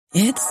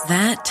It's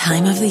that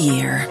time of the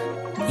year.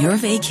 Your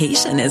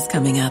vacation is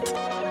coming up.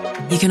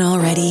 You can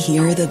already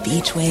hear the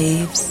beach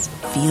waves,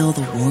 feel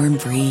the warm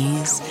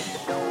breeze,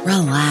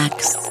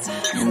 relax,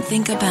 and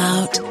think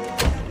about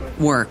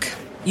work.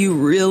 You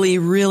really,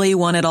 really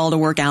want it all to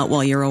work out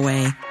while you're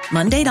away.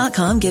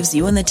 Monday.com gives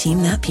you and the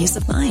team that peace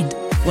of mind.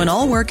 When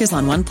all work is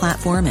on one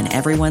platform and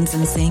everyone's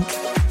in sync,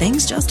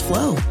 things just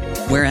flow.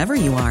 Wherever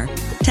you are,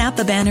 tap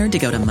the banner to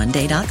go to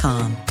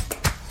Monday.com.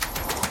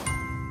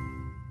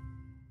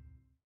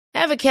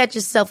 Ever catch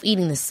yourself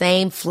eating the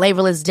same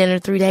flavorless dinner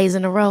 3 days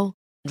in a row?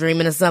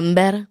 Dreaming of something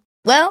better?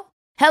 Well,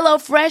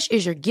 HelloFresh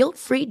is your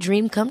guilt-free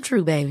dream come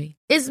true, baby.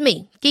 It's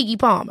me, Keke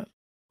Palmer.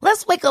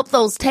 Let's wake up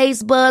those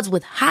taste buds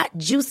with hot,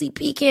 juicy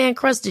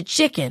pecan-crusted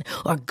chicken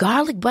or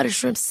garlic butter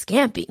shrimp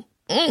scampi.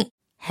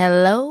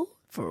 Hello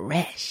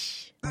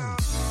Fresh.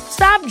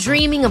 Stop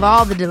dreaming of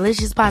all the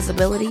delicious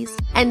possibilities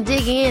and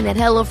dig in at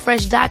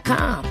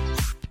HelloFresh.com.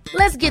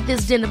 Let's get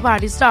this dinner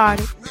party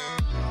started.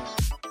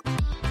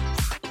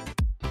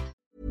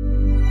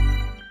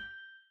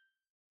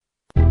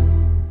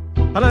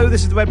 Hello,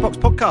 this is the Red Box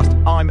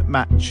Podcast. I'm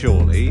Matt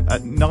Chorley.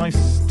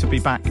 Nice to be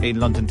back in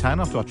London town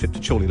after our trip to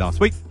Chorley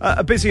last week.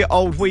 A busy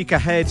old week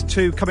ahead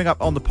too. Coming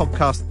up on the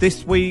podcast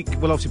this week,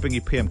 we'll obviously bring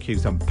you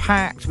PMQs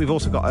Unpacked. We've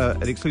also got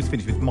an exclusive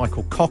interview with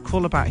Michael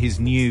Cockrell about his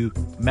new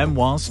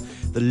memoirs,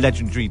 the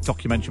legendary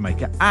documentary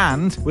maker,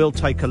 and we'll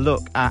take a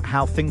look at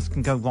how things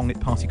can go wrong at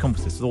party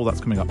conferences. So all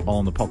that's coming up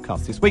on the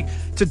podcast this week.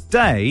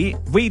 Today,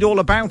 read all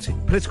about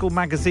it. Political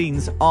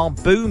magazines are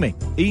booming.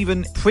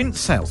 Even print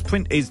sales.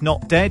 Print is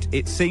not dead,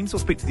 it seems.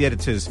 We'll speak to the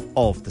editors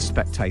of The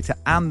Spectator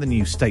and The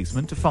New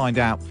Statesman to find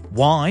out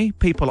why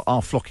people are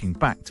flocking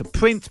back to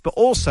print, but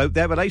also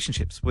their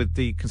relationships with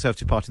the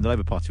Conservative Party and the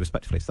Labour Party,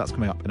 respectively. So that's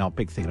coming up in our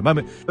big thing in a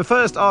moment. But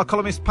first, our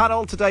columnist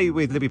panel today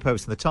with Libby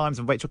Purves from The Times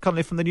and Rachel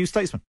Connolly from The New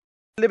Statesman.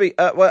 Libby,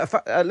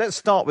 let's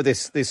start with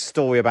this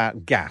story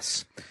about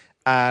gas.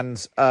 And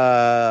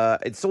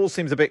it all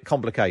seems a bit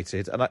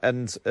complicated,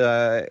 and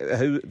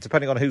who,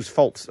 depending on whose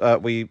fault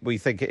we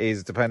think it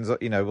is, depends.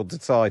 We'll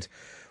decide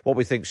what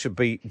we think should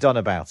be done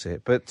about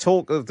it. But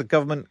talk of the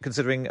government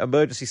considering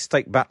emergency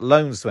state-backed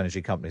loans to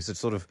energy companies to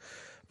sort of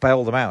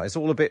bail them out. It's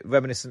all a bit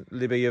reminiscent,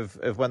 Libby,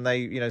 of when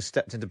they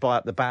stepped in to buy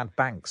up the bad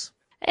banks.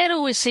 It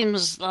always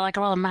seems like a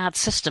rather mad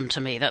system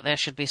to me that there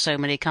should be so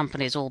many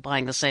companies all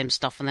buying the same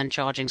stuff and then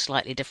charging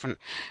slightly different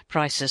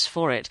prices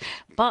for it.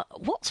 But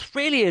what's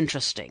really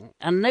interesting,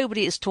 and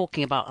nobody is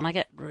talking about, and I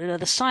get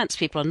the science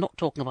people are not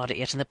talking about it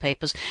yet in the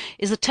papers,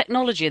 is the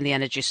technology in the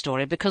energy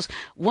story. Because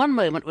one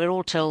moment we're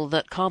all told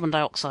that carbon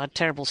dioxide,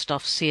 terrible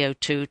stuff,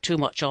 CO2, too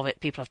much of it,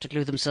 people have to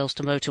glue themselves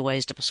to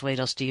motorways to persuade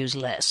us to use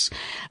less.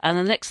 And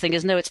the next thing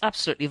is, no, it's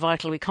absolutely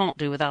vital, we can't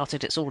do without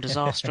it, it's all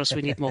disastrous,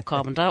 we need more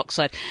carbon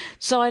dioxide.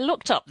 So I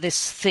looked up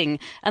this thing,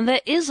 and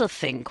there is a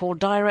thing called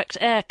direct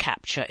air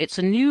capture. It's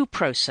a new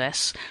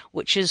process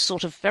which is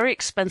sort of very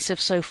expensive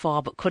so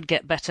far but could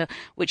get better,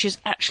 which is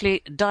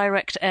actually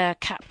direct air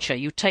capture.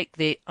 You take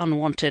the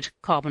unwanted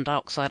carbon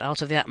dioxide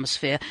out of the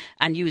atmosphere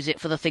and use it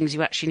for the things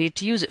you actually need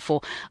to use it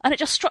for. And it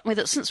just struck me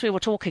that since we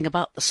were talking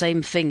about the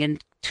same thing in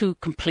two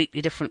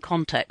completely different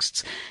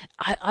contexts,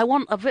 I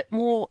want a bit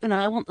more,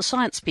 I want the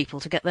science people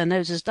to get their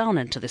noses down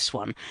into this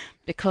one,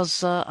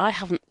 because I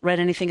haven't read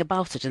anything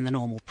about it in the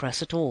normal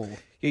press at all.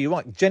 Yeah, you're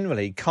right.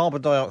 Generally,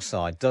 carbon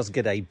dioxide does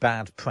get a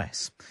bad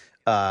press,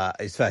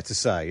 it's fair to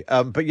say.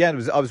 But yeah,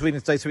 I was reading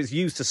today, so it's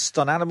used to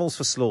stun animals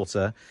for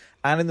slaughter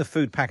and in the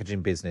food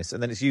packaging business,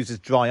 and then it's used as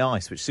dry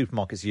ice, which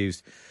supermarkets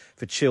use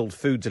for chilled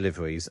food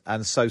deliveries.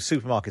 And so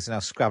supermarkets are now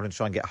scrabbling to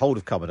try and get hold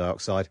of carbon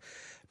dioxide,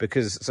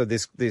 because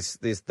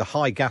the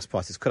high gas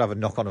prices could have a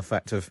knock-on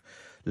effect of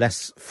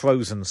less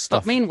frozen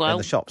stuff in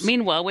the shops.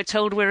 Meanwhile, we're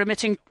told we're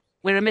emitting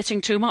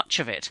too much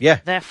of it. Yeah.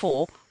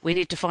 Therefore, we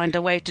need to find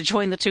a way to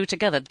join the two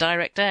together,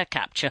 direct air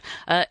capture.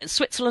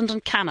 Switzerland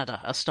and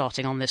Canada are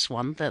starting on this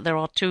one. There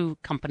are two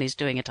companies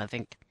doing it, I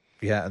think.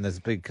 Yeah, and there's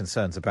big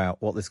concerns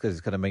about what this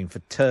is going to mean for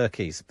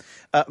turkeys.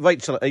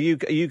 Rachel, are you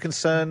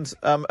concerned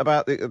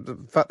about the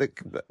fact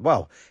that,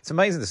 well, it's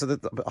amazing. So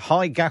that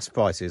high gas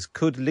prices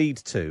could lead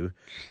to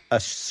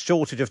a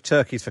shortage of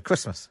turkeys for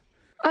Christmas?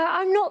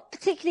 I'm not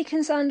particularly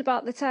concerned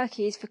about the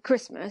turkeys for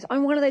Christmas.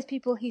 I'm one of those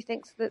people who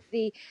thinks that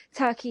the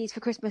turkeys for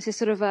Christmas is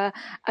sort of a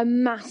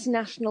mass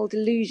national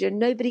delusion.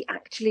 Nobody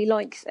actually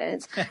likes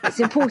it. It's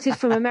imported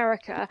from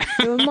America.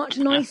 There are much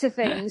nicer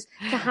things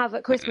to have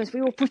at Christmas.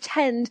 We all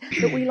pretend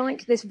that we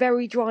like this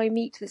very dry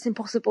meat that's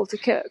impossible to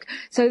cook.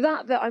 So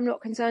that I'm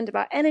not concerned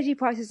about. Energy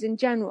prices in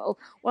general,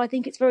 well, I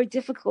think it's very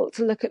difficult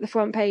to look at the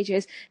front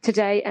pages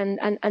today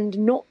and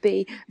not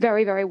be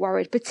very, very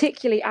worried,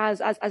 particularly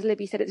as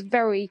Libby said, it's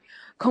very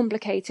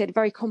complicated,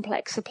 very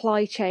complex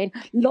supply chain,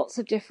 lots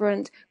of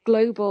different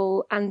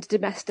global and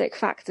domestic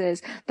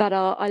factors that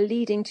are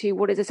leading to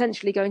what is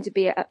essentially going to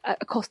be a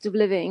cost of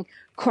living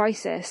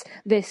crisis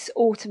this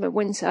autumn and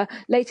winter.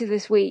 Later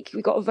this week,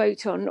 we got a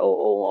vote on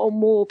or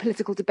more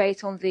political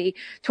debate on the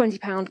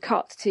 £20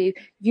 cut to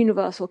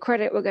universal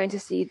credit. We're going to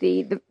see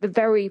the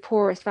very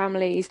poorest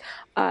families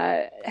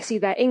see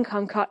their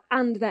income cut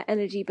and their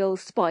energy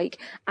bills spike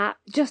at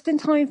just in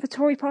time for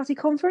Tory party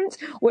conference,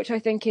 which I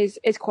think is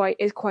quite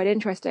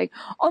interesting.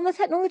 On the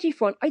technology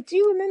front, I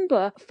do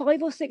remember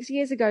 5 or 6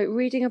 years ago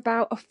reading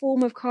about a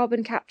form of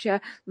carbon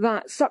capture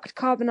that sucked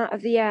carbon out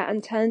of the air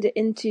and turned it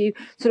into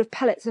sort of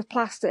pellets of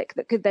plastic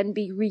that could then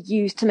be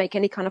reused to make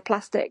any kind of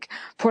plastic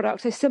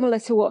product. So similar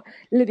to what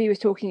Libby was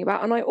talking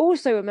about. And I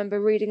also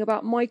remember reading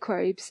about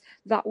microbes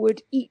that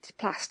would eat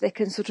plastic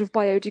and sort of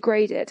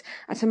biodegrade it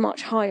at a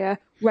much higher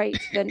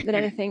rate than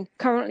anything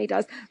currently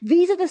does.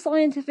 These are the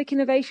scientific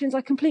innovations,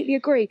 I completely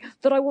agree,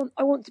 that I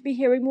want to be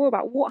hearing more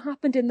about. What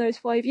happened in those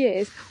 5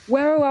 years?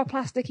 Where are our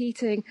plastic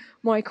eating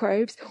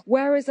microbes?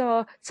 Where is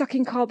our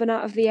sucking carbon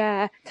out of the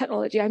air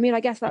technology? I mean, I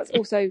guess that's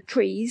also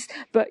trees,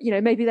 but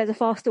maybe there's a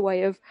faster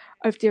way of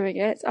doing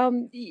it.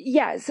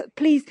 Yes,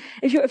 please,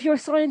 if you're a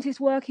scientist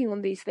working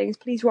on these things,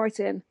 please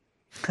write in.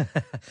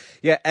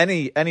 Yeah,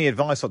 any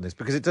advice on this?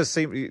 Because it does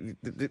seem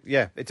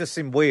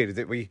weird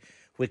that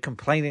we're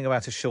complaining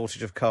about a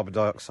shortage of carbon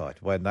dioxide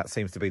when that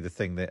seems to be the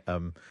thing that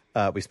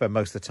we spend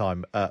most of the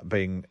time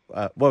being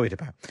worried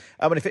about.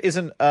 And if it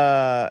isn't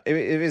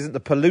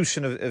the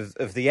pollution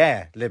of the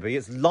air, Libby,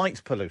 it's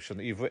light pollution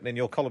that you've written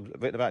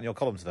about in your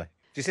column today.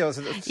 Do you see?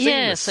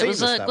 It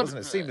was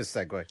a seamless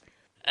segue.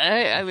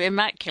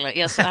 Immaculate,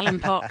 yes. Alan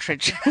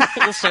Partridge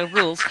also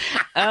rules.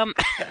 No,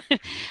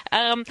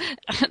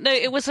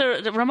 it was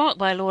a remark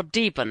by Lord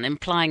Deben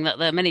implying that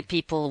there are many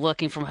people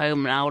working from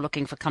home now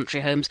looking for country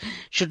homes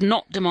should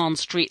not demand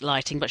street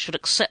lighting, but should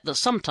accept that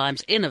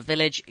sometimes in a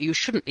village you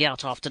shouldn't be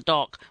out after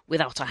dark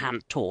without a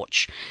hand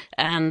torch.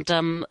 And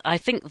I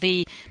think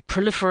the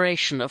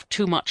proliferation of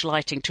too much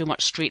lighting, too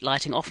much street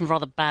lighting, often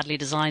rather badly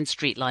designed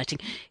street lighting,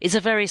 is a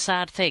very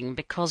sad thing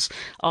because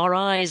our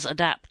eyes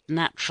adapt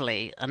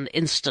naturally and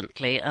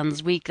instantly,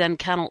 and we then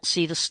cannot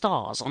see the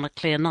stars on a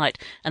clear night.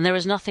 And there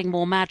is nothing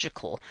more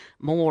magical,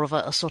 more of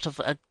a sort of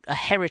a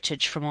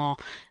heritage from our,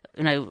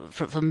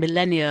 from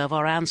millennia of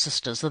our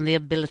ancestors than the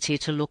ability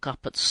to look up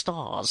at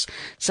stars.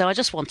 So I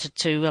just wanted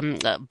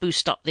to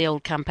boost up the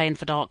old campaign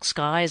for dark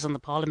skies and the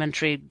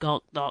Parliamentary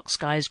Dark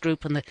Skies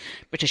Group and the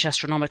British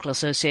Astronomical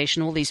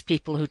Association, all these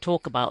people who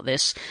talk about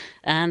this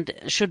and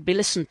should be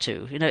listened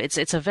to.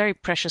 It's a very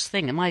precious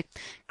thing. And my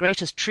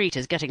greatest treat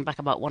is getting back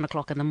about 1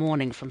 o'clock in the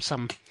morning from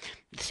some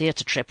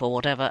theatre trip or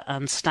whatever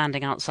and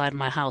standing outside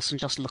my house and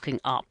just looking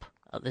up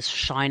at this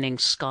shining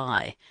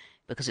sky,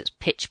 because it's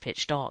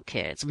pitch dark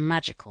here. It's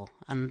magical,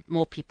 and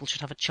more people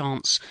should have a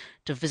chance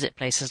to visit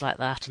places like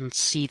that and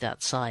see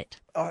that sight.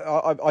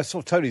 I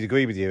sort of totally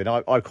agree with you, and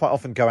I quite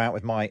often go out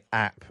with my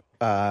app.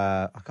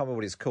 I can't remember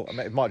what it's called.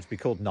 It might just be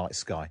called Night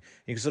Sky.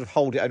 You can sort of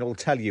hold it and it'll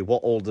tell you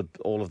what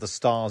all of the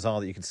stars are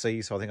that you can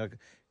see. So I think, did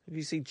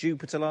you see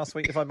Jupiter last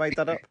week, if I made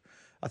that up?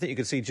 I think you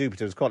could see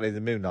Jupiter. It was quite near the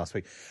moon last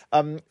week.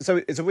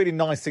 So it's a really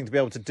nice thing to be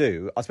able to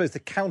do. I suppose the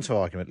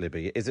counter-argument,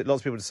 Libby, is that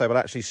lots of people would say, well,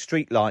 actually,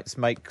 street lights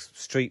make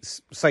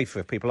streets safer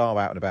if people are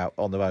out and about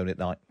on their own at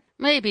night.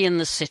 Maybe in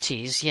the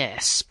cities,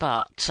 yes,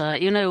 but,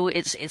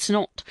 it's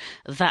not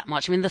that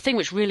much. I mean, the thing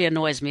which really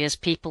annoys me is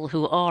people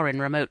who are in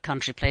remote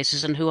country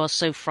places and who are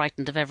so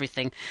frightened of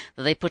everything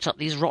that they put up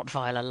these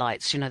Rottweiler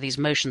lights, these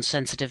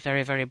motion-sensitive,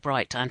 very, very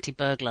bright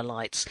anti-burglar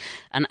lights.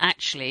 And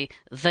actually,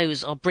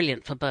 those are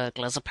brilliant for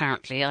burglars,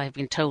 apparently. I have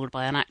been told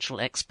by an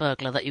actual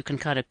ex-burglar that you can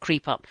kind of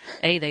creep up.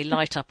 A, they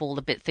light up all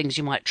the things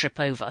you might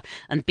trip over,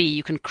 and B,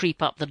 you can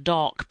creep up the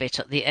dark bit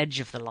at the edge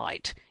of the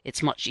light.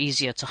 It's much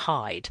easier to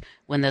hide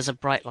when there's a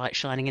bright light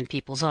shining in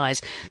people's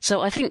eyes.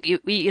 So I think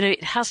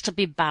it has to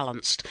be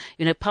balanced.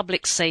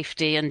 Public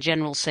safety and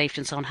general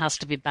safety and so on has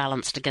to be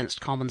balanced against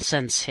common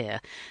sense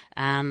here.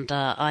 And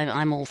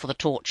I'm all for the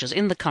torches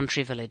in the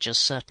country villages,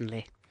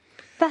 certainly.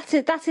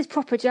 That is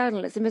proper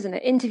journalism, isn't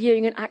it?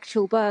 Interviewing an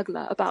actual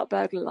burglar about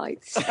burglar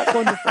lights. That's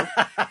wonderful.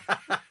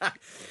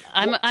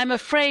 I'm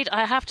afraid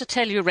I have to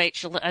tell you,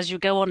 Rachel, that as you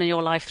go on in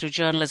your life through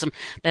journalism,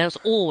 there's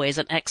always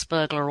an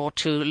ex-burglar or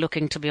two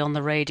looking to be on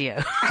the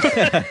radio.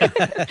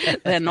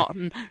 They're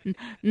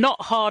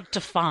not hard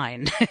to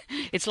find.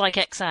 It's like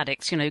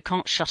ex-addicts, you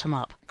can't shut them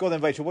up. Go on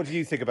then, Rachel, what do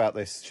you think about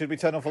this? Should we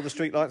turn off all the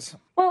street lights?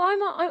 Well,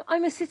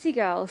 I'm a city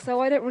girl,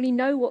 so I don't really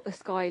know what the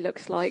sky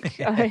looks like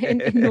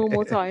in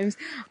normal times.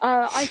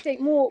 I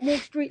think more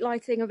street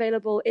lighting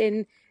available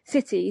in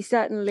cities,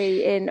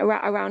 certainly in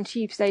around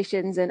tube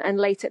stations and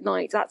late at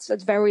night. That's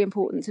very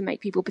important to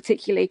make people,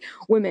 particularly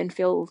women,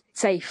 feel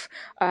safe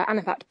and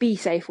in fact be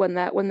safe when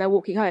they're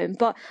walking home.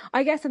 But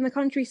I guess in the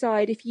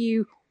countryside, if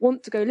you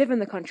want to go live in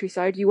the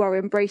countryside, you are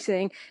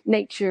embracing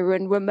nature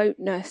and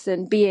remoteness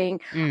and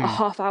being a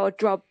half-hour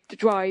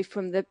drive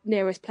from the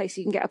nearest place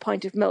you can get a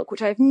pint of milk,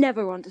 which I have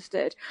never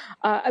understood.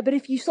 But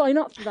if you sign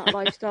up to that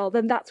lifestyle,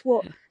 then that's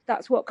what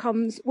that's what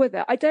comes with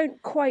it. I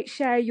don't quite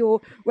share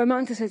your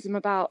romanticism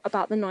about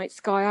the night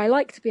sky. I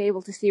like to be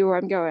able to see where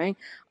I'm going,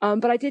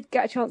 but I did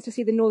get a chance to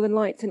see the Northern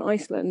Lights in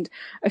Iceland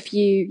a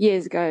few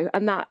years ago,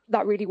 and that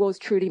really was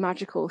truly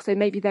magical. So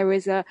maybe there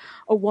is a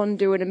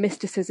wonder and a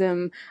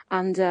mysticism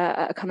and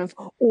a kind of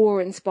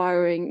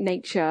awe-inspiring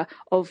nature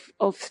of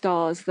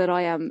stars that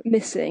I am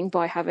missing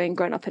by having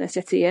grown up in a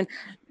city and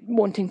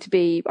wanting to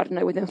be, I don't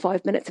know, within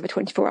 5 minutes of a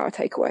 24-hour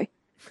takeaway.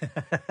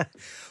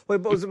 Well,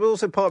 it was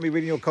also part of me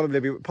reading your column,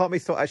 Libby. Part of me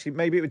thought actually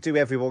maybe it would do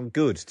everyone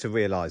good to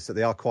realise that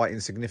they are quite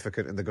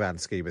insignificant in the grand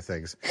scheme of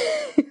things,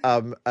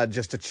 and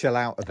just to chill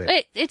out a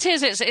bit. It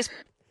is.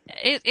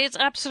 It's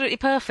absolutely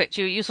perfect.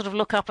 You sort of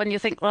look up and you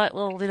think, right,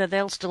 well,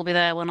 they'll still be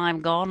there when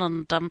I'm gone,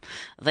 and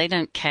they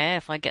don't care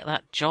if I get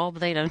that job.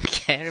 They don't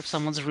care if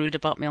someone's rude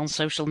about me on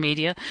social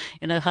media.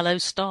 Hello,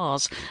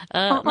 stars.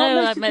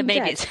 Maybe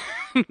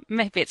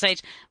it's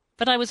age.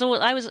 But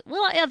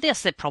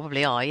yes, they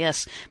probably are,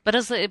 yes. But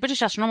as the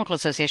British Astronomical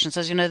Association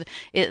says,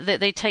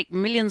 they take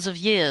millions of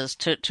years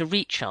to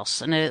reach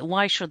us. And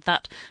why should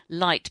that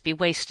light be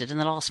wasted in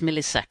the last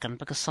millisecond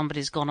because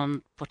somebody's gone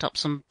and put up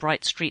some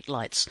bright street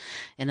lights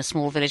in a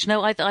small village?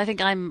 No, I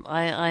think I'm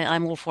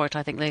all for it.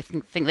 I think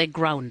they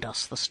ground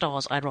us. The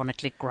stars,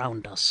 ironically,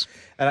 ground us.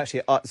 And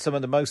actually, some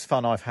of the most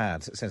fun I've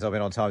had since I've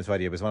been on Times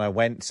Radio was when I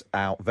went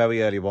out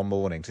very early one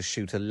morning to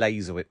shoot a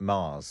laser at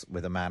Mars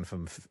with a man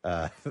from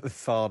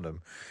Farnham.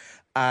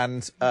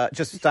 And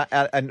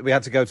and we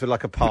had to go to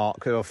like a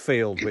park or a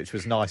field, which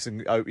was nice,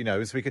 and so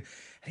we could.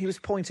 And he was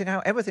pointing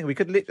out everything.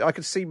 I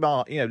could see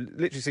Mars,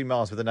 literally see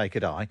Mars with the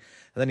naked eye. And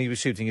then he was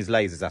shooting his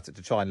lasers at it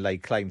to try and lay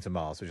claim to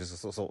Mars, which is a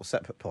sort of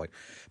separate point.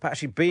 But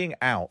actually, being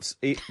out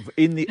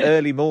in the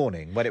early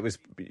morning when it was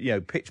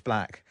pitch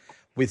black,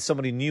 with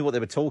somebody who knew what they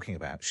were talking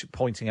about,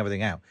 pointing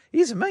everything out,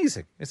 is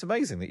amazing. It's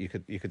amazing that you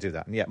could do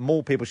that, and yet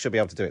more people should be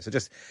able to do it. So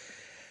just.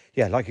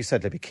 Yeah, like you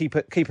said, Libby, keep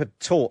a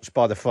torch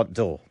by the front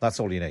door. That's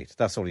all you need.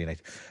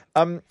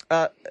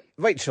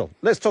 Rachel,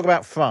 let's talk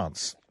about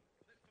France.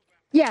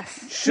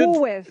 Yes,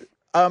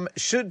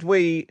 should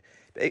we...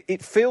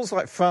 It feels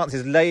like France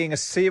is laying a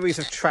series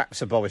of traps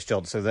for Boris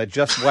Johnson. They're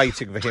just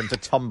waiting for him to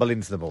tumble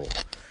into them all.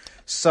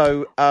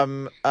 So,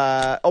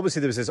 obviously,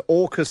 there was this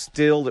AUKUS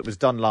deal that was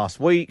done last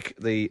week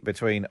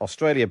between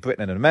Australia,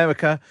 Britain and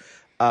America.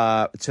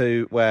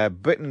 To where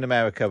Britain and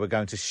America were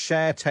going to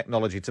share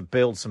technology to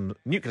build some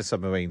nuclear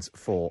submarines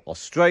for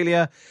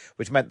Australia,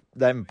 which meant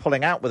them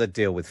pulling out with a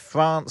deal with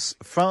France.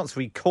 France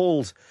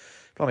recalled...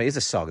 Blimey, it is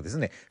a saga,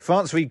 isn't it?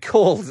 France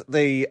recalled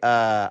the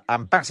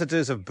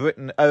ambassadors of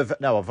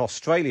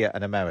Australia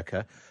and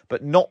America,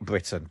 but not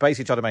Britain.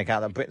 Basically trying to make out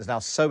that Britain's now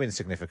so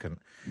insignificant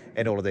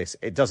in all of this,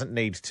 it doesn't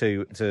need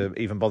to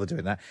even bother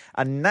doing that.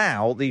 And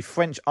now the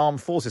French Armed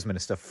Forces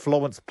Minister,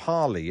 Florence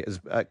Parly, has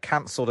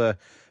cancelled a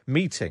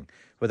meeting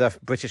with her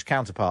British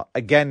counterpart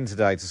again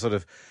today to sort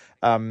of,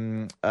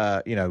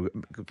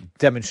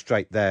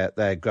 demonstrate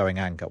their growing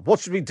anger. What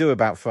should we do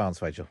about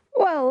France, Rachel?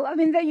 Well, I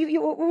mean,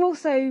 we're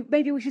also,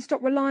 maybe we should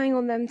stop relying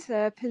on them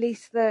to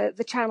police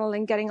the channel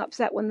and getting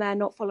upset when they're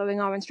not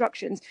following our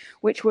instructions,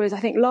 which was,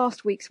 I think,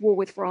 last week's War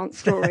with France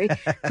story.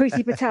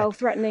 Priti Patel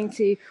threatening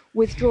to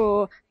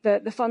withdraw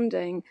the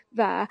funding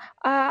there.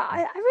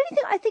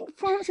 I think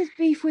France's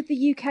beef with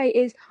the UK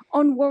is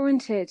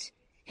unwarranted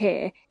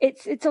here.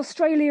 It's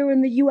Australia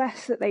and the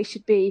US that they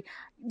should be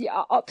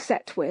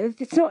upset with.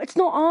 It's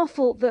not our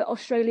fault that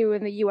Australia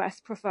and the US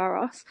prefer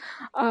us.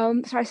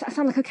 Sorry, I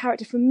sound like a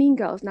character from Mean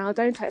Girls now,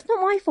 don't I? It's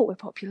not my fault we're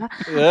popular.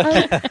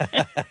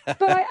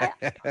 But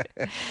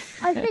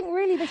I think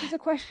really this is a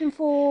question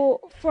for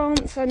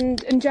France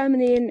and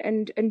Germany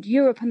and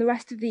Europe and the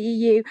rest of the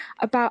EU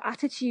about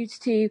attitudes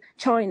to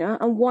China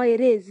and why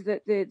it is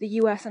that the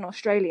US and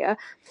Australia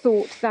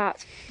thought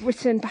that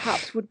Britain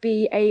perhaps would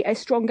be a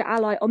stronger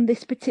ally on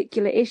this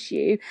particular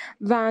issue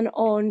than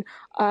on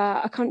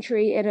a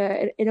country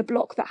in a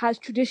bloc that has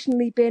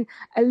traditionally been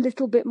a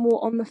little bit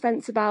more on the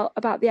fence about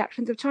the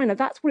actions of China.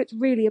 That's what it's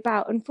really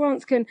about. And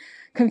France can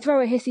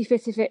throw a hissy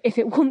fit if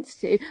it wants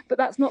to, but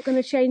that's not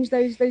going to change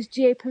those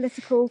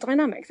geopolitical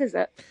dynamics, is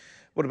it?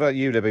 What about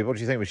you, Libby? What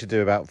do you think we should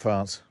do about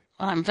France?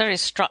 I'm very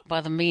struck by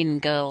the Mean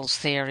Girls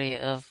theory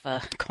of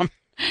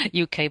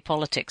UK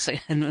politics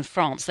in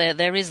France.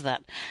 There is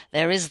that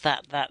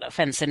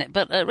offence in it.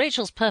 But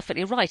Rachel's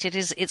perfectly right.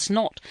 It's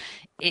not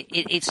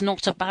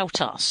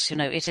about us.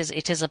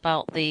 It is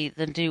about the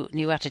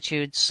new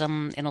attitudes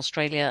in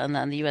Australia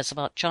and the US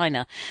about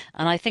China.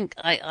 And I think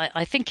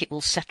it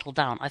will settle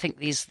down. I think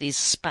these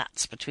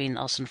spats between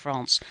us and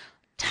France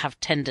have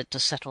tended to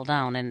settle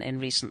down in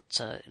recent,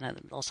 the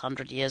last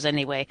 100 years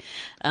anyway.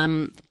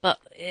 But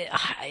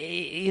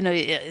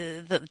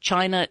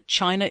China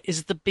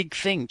is the big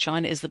thing.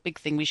 China is the big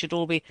thing we should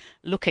all be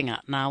looking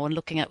at now and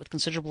looking at with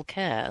considerable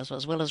care,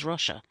 as well as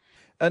Russia.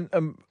 And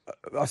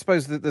I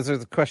suppose that there's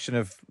a question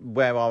of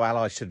where our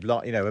allies should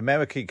lie.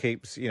 America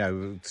keeps,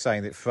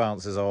 saying that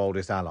France is our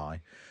oldest ally.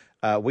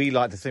 We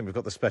like to think we've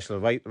got the special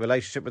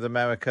relationship with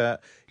America.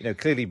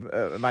 Clearly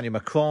Emmanuel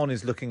Macron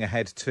is looking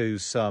ahead to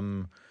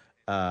some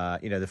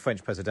the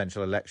French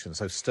presidential election.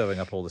 So stirring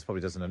up all this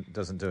probably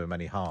doesn't do him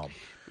any harm.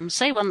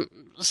 Say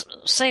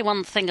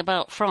one thing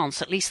about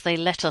France. At least they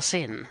let us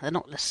in.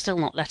 They're still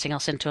not letting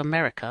us into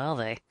America, are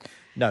they?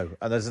 No,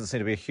 and there doesn't seem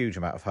to be a huge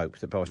amount of hope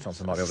that Boris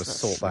Johnson might be able to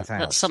sort that out.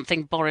 That's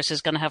something Boris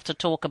is going to have to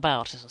talk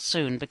about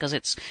soon, because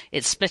it's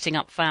splitting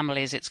up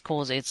families, it's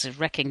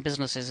wrecking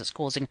businesses, it's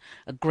causing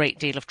a great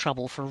deal of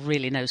trouble for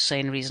really no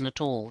sane reason at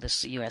all,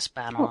 this US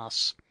ban on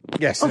us.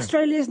 Yes.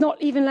 Australia's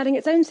not even letting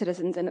its own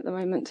citizens in at the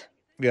moment.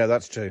 Yeah,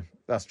 that's true.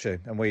 That's true,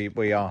 and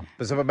we are.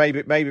 But so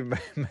maybe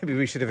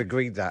we should have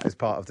agreed that as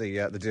part of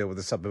the deal with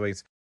the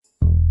submarines.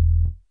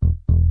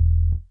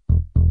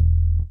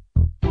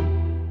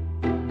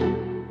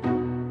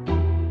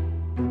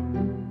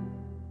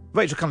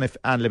 Rachel Cunliffe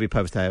and Libby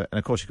Purves there, and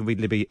of course you can read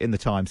Libby in The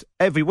Times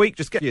every week.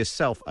 Just get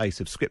yourself a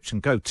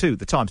subscription. Go to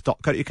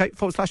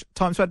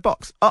thetimes.co.uk/Times Red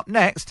Box. Up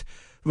next,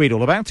 read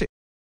all about it.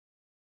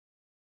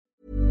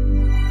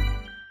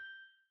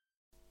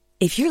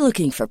 If you're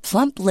looking for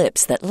plump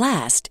lips that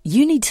last,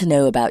 you need to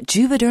know about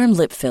Juvederm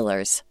lip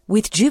fillers.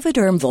 With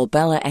Juvederm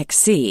Volbella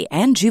XC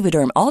and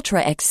Juvederm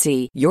Ultra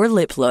XC, your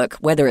lip look,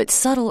 whether it's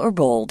subtle or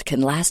bold, can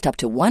last up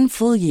to 1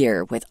 full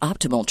year with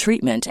optimal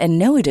treatment and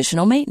no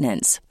additional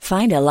maintenance.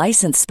 Find a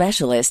licensed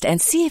specialist and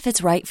see if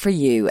it's right for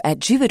you at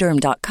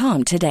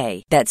Juvederm.com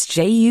today. That's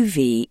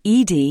JUVEDERM.com.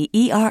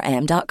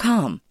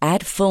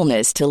 Add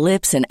fullness to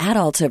lips in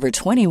adults over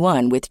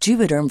 21 with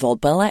Juvederm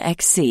Volbella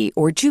XC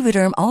or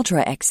Juvederm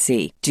Ultra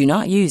XC. Do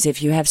not use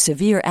if you have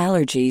severe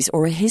allergies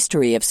or a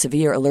history of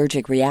severe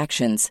allergic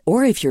reactions,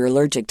 or if you're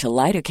allergic to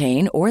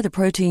lidocaine or the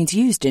proteins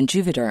used in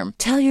Juvederm.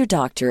 Tell your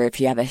doctor if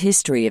you have a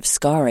history of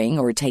scarring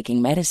or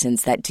taking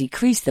medicines that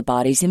decrease the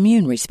body's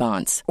immune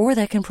response or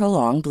that can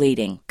prolong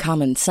bleeding.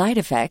 Common side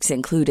effects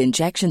include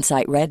injection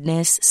site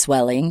redness,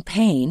 swelling,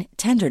 pain,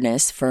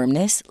 tenderness,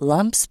 firmness,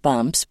 lumps,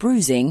 bumps,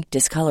 bruising,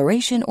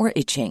 discoloration, or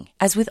itching.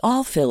 As with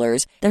all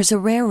fillers, there's a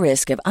rare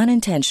risk of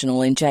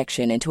unintentional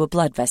injection into a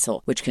blood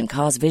vessel, which can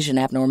cause vision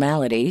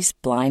abnormalities,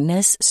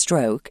 blindness,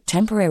 stroke,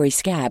 temporary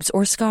scabs,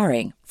 or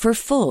scarring. For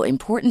full,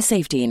 important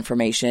safety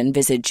information,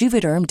 visit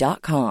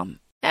Juvederm.com.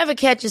 Ever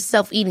catch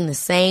yourself eating the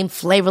same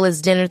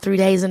flavorless dinner 3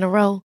 days in a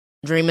row?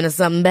 Dreaming of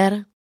something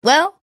better?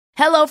 Well,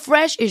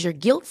 HelloFresh is your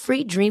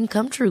guilt-free dream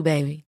come true,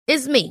 baby.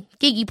 It's me,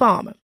 Keke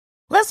Palmer.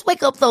 Let's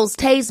wake up those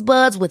taste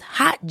buds with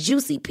hot,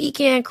 juicy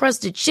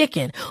pecan-crusted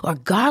chicken or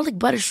garlic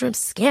butter shrimp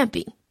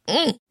scampi.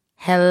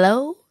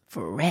 Hello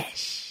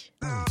Fresh.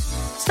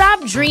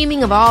 Stop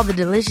dreaming of all the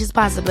delicious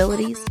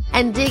possibilities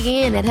and dig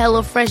in at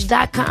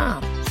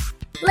HelloFresh.com.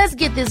 Let's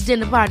get this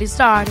dinner party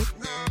started.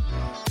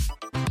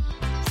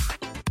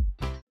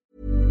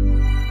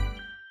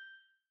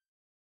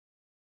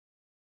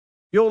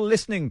 You're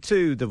listening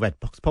to the Red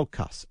Box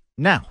Podcast.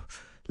 Now,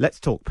 let's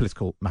talk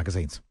political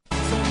magazines.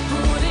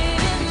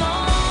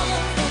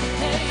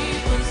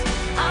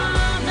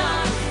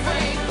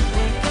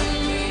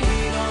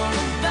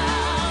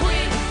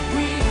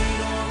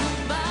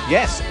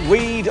 Yes,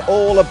 read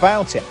all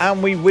about it,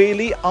 and we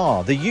really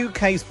are. The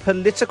UK's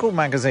political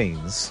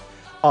magazines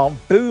are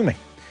booming.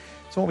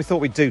 So what we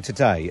thought we'd do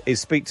today is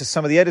speak to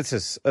some of the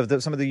editors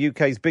of some of the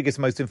UK's biggest,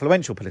 most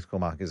influential political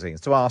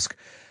magazines to ask,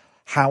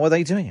 how are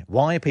they doing it?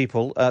 Why are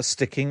people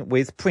sticking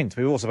with print?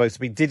 We were all supposed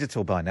to be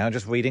digital by now,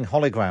 just reading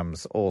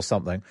holograms or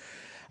something.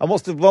 And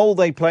what's the role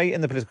they play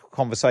in the political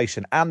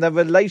conversation and their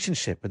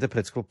relationship with the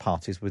political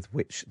parties with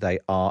which they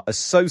are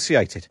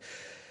associated?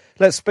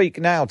 Let's speak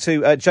now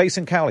to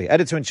Jason Cowley,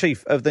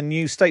 Editor-in-Chief of The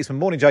New Statesman.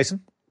 Morning,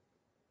 Jason.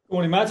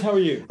 Morning, Matt. How are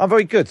you? I'm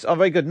very good.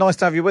 Nice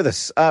to have you with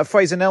us.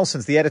 Fraser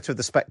Nelson's the editor of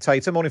The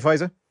Spectator. Morning,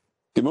 Fraser.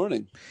 Good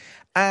morning.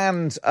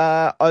 And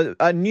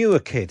a newer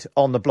kid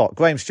on the block,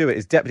 Graham Stewart,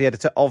 is deputy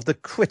editor of The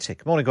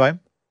Critic. Morning, Graham.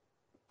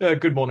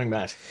 Good morning,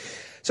 Matt.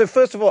 So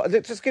first of all,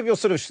 just give your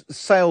sort of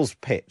sales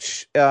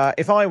pitch.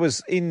 If I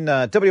was in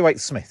W.H.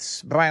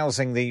 Smith's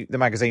browsing the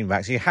magazine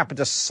racks, you happened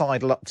to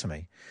sidle up to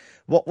me,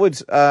 what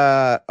would,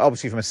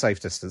 obviously from a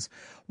safe distance,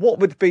 what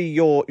would be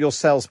your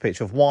sales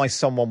pitch of why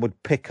someone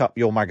would pick up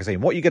your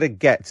magazine? What are you going to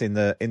get in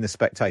the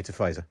Spectator,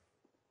 Fraser?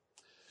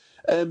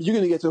 You're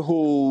going to get a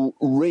whole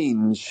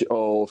range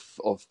of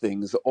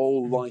things.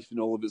 All life in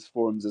all of its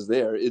forms is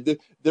there.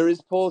 There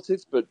is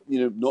politics, but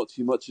not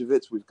too much of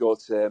it. We've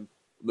got the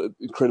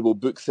incredible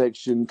book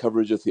section,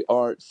 coverage of the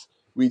arts.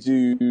 We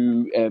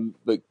do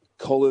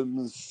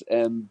columns,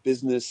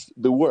 business,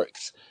 the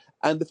works.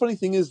 And the funny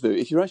thing is, though,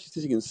 if you're actually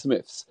sitting in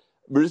Smith's,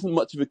 there isn't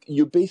much of a.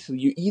 You're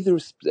either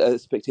a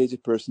Spectator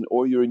person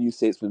or you're a New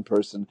Statesman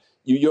person.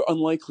 You're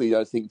unlikely,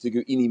 I think, to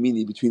go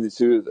eeny-meeny between the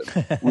two of them.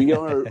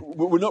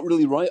 We're not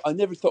really right. I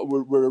never thought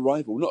we're a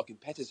rival. We're not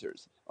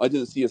competitors. I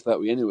don't see us that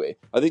way anyway.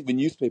 I think the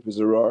newspapers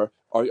are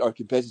our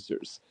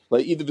competitors.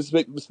 Like either the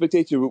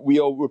Spectator,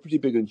 we're pretty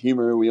big on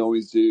humour. We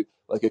always do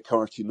like a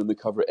cartoon on the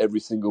cover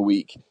every single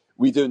week.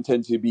 We don't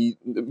tend to be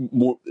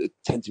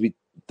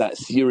that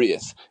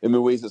serious in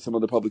the ways that some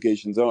other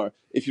publications are.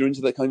 If you're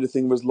into that kind of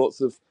thing, there's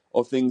lots of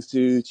things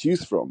to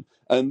choose from.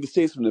 And The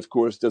Statesman, of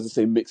course, does the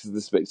same mix as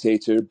The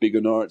Spectator, big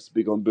on arts,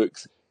 big on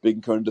books, big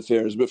on current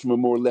affairs, but from a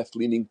more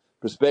left-leaning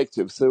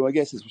perspective. So I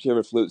guess it's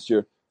whichever floats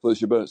your floats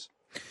your boat.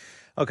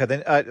 Okay,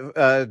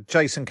 then,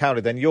 Jason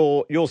Cowley, then,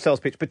 your sales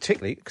pitch,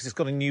 particularly because it's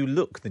got a new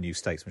look, the New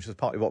Statesman, which is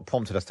partly what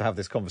prompted us to have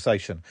this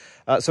conversation.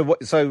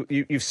 So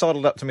you've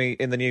sidled up to me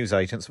in the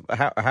newsagents.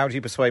 How do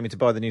you persuade me to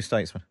buy the New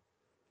Statesman?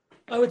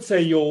 I would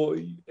say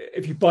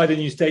if you buy the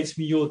New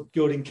Statesman,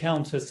 you'll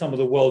encounter some of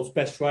the world's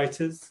best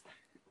writers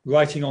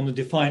writing on the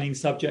defining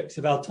subjects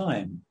of our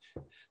time,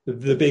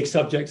 the big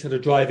subjects that are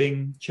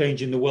driving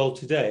change in the world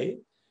today.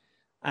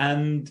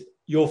 And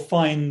you'll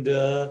find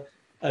a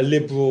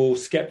liberal,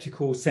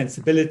 sceptical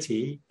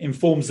sensibility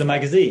informs the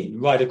magazine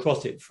right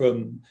across it,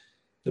 from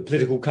the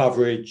political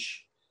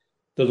coverage,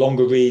 the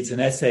longer reads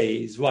and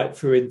essays, right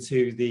through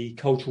into the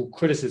cultural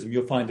criticism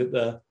you'll find at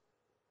the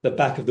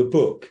back of the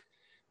book.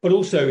 But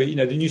also, the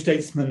New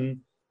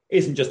Statesman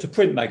isn't just a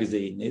print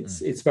magazine.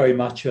 It's very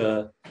much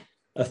a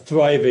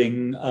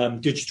thriving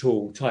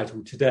digital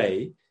title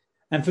today.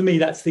 And for me,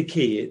 that's the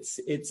key.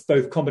 It's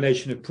both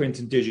combination of print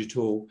and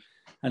digital,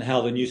 and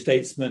how the New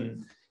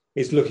Statesman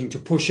is looking to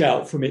push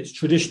out from its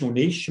traditional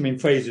niche. I mean,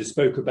 Fraser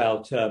spoke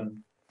about a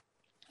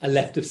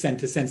left of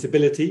centre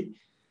sensibility.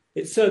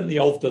 It's certainly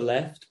of the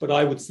left, but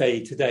I would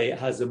say today it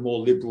has a more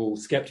liberal,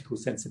 sceptical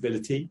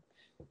sensibility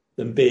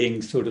than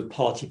being sort of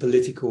party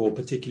political or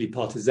particularly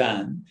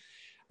partisan.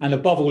 And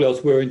above all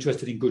else, we're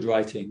interested in good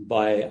writing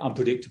by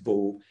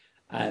unpredictable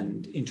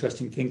and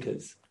interesting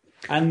thinkers.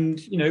 And,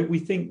 we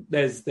think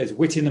there's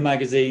wit in the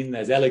magazine,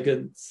 there's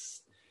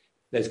elegance,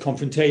 there's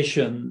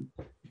confrontation,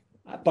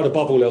 but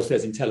above all else,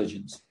 there's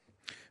intelligence.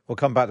 We'll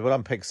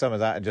unpick some of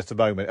that in just a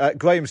moment.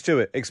 Graham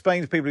Stewart,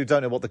 explain to people who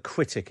don't know what The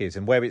Critic is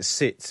and where it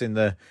sits in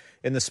the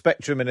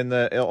spectrum and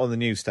on the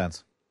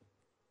newsstands.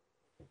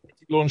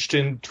 It launched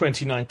in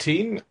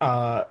 2019,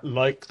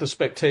 like The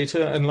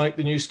Spectator and like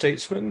The New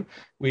Statesman.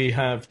 We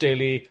have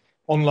daily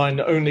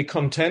online-only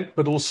content,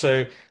 but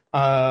also,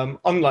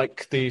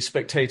 unlike The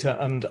Spectator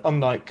and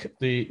unlike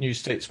The New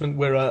Statesman,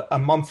 we're a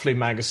monthly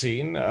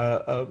magazine,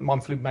 of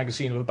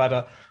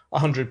about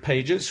 100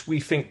 pages.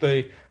 We think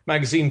the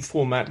magazine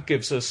format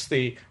gives us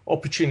the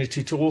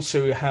opportunity to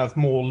also have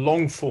more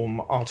long-form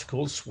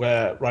articles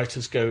where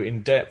writers go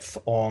in depth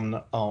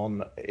on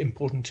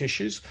important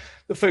issues.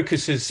 The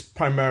focus is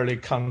primarily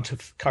current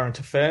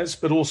affairs,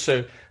 but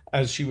also,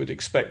 as you would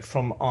expect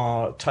from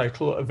our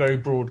title, a very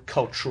broad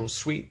cultural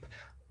sweep.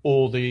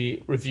 All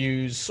the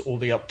reviews, all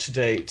the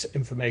up-to-date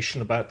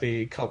information about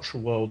the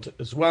cultural world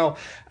as well.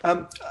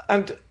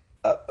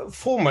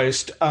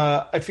 Foremost,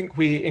 I think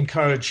we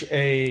encourage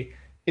a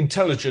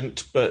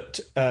intelligent but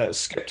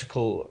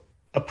skeptical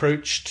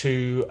approach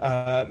to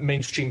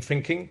mainstream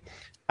thinking,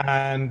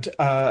 and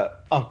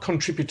our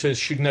contributors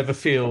should never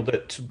feel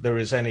that there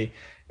is any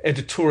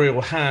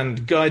editorial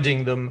hand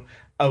guiding them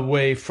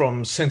away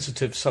from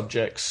sensitive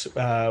subjects.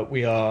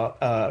 We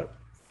are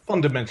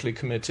fundamentally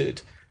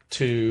committed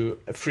to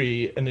a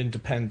free and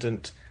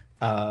independent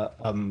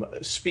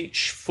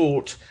speech,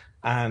 thought,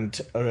 and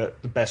the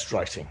best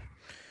writing.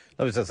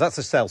 That's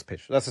a sales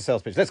pitch. Let's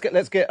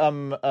get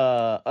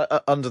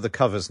under the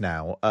covers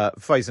now.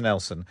 Fraser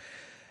Nelson,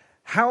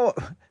 how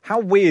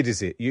weird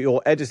is it?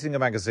 You're editing a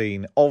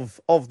magazine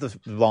of the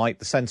right,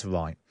 the centre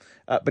right,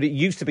 but it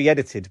used to be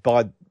edited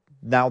by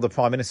now the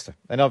Prime Minister.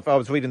 And I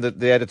was reading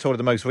the editorial of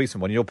the most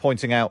recent one. You're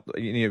pointing out,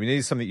 it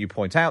is something you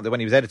point out, that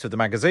when he was editor of the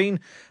magazine,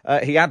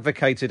 he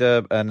advocated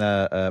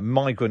a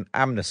migrant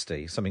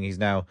amnesty, something he's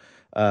now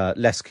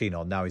less keen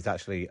on. Now he's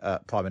actually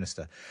Prime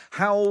Minister.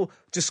 How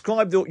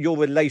describe your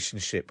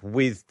relationship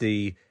with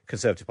the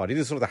Conservative Party?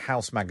 This is sort of the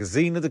house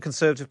magazine of the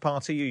Conservative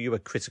Party. Are you a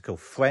critical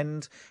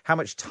friend? How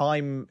much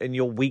time in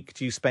your week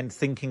do you spend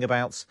thinking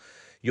about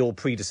your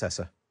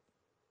predecessor?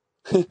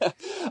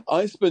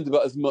 I spend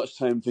about as much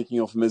time thinking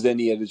of him as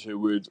any editor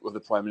would of the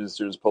Prime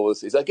Minister's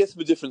policies. I guess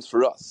the difference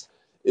for us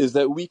is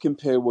that we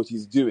compare what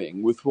he's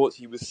doing with what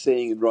he was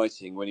saying and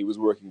writing when he was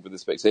working for The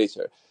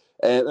Spectator.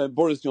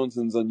 Boris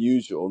Johnson's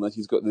unusual in that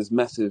he's got this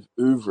massive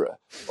oeuvre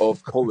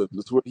of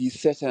columns where he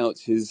set out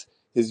his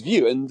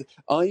view, and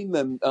I'm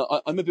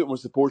a bit more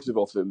supportive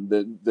of him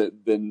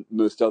than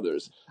most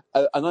others.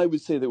 And I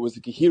would say there was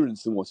a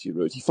coherence in what he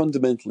wrote. He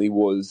fundamentally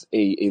was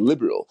a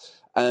liberal,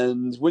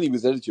 and when he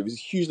was editor, he was a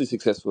hugely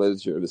successful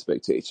editor of The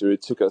Spectator.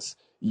 It took us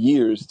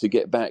years to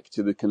get back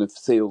to the kind of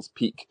sales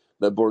peak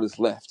that Boris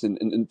left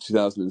in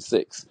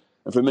 2006.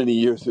 And for many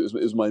years, it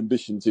was my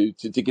ambition to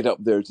get up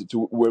there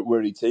to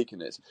where he'd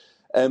taken it.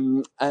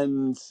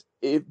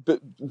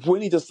 But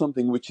when he does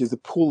something which is the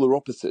polar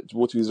opposite to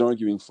what he was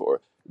arguing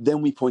for,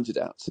 then we point it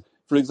out.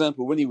 For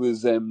example, when he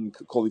was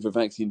calling for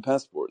vaccine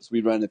passports,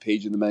 we ran a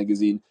page in the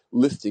magazine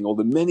listing all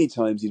the many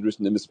times he'd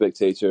written in The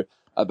Spectator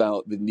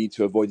about the need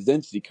to avoid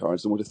identity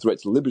cards and what a threat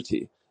to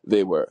liberty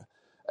they were.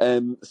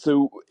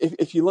 So,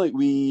 if you like,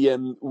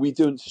 we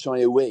don't shy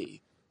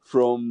away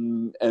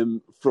from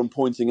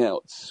pointing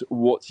out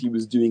what he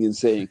was doing and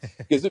saying.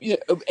 Because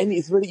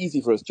it's very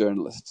easy for us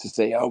journalists to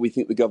say, we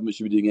think the government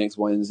should be doing X,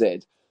 Y, and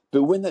Z.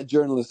 But when that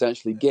journalist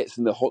actually gets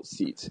in the hot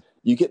seat,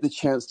 you get the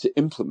chance to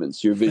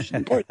implement your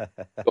vision.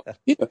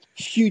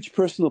 Huge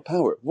personal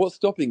power. What's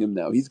stopping him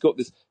now? He's got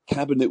this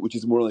cabinet which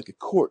is more like a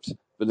court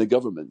than a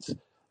government.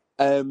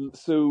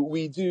 So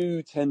we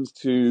do tend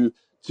to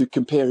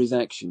compare his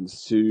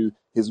actions to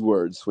his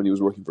words when he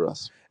was working for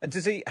us. And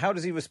how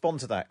does he respond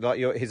to that? Like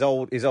his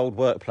old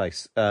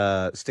workplace,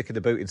 sticking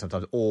the boot in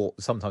sometimes, or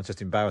sometimes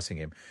just embarrassing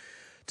him.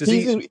 Does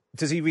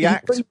he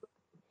react?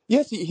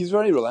 Yes, he's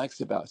very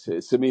relaxed about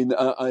it. I mean,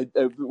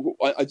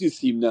 I do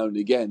see him now and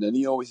again, and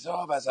he always says,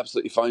 "Oh, that's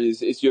absolutely fine."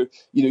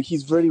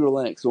 He's very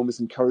relaxed, almost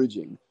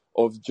encouraging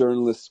of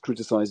journalists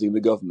criticising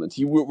the government.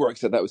 He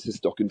works out that was his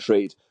stock in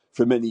trade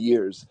for many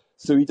years,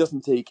 so he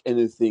doesn't take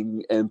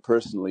anything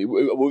personally.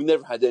 We've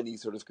never had any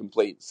sort of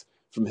complaints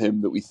from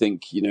him that we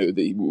think,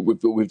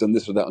 that we've done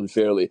this or that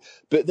unfairly.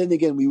 But then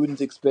again, we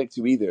wouldn't expect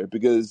to either,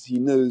 because he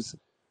knows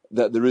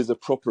that there is a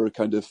proper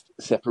kind of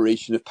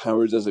separation of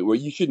powers, as it were.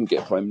 You shouldn't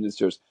get prime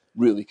ministers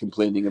really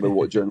complaining about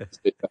what journalists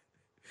say.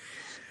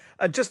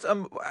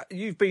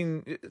 You've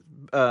been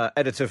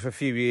editor for a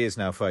few years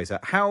now, Fraser.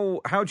 How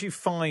do you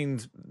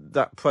find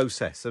that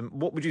process, and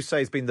what would you say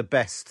has been the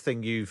best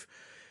thing you've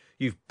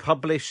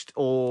published,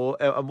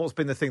 and what's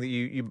been the thing that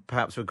you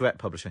perhaps regret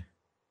publishing?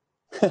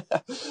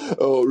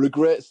 Oh,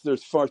 regrets,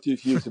 there's far too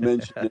few to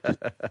mention.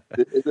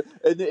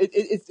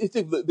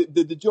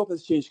 The job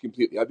has changed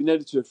completely. I've been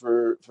editor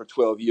for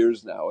 12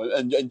 years now,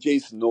 and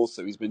Jason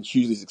also, he's been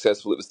hugely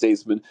successful at The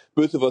Statesman.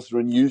 Both of us are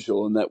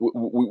unusual in that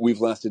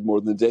we've lasted more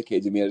than a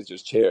decade in the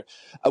editor's chair.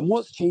 And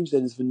what's changed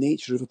then is the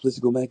nature of a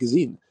political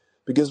magazine.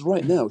 Because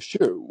right now,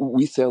 sure,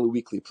 we sell a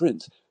weekly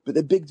print, but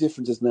the big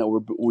difference is now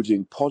we're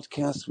doing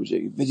podcasts, we're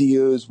doing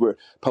videos, we're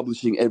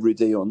publishing every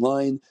day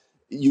online.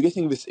 You're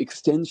getting this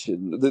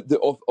extension of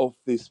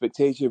The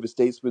Spectator, The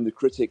Statesman, The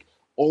Critic.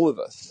 All of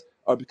us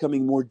are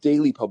becoming more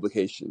daily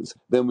publications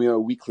than we are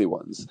weekly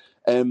ones.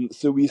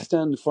 So we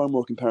stand far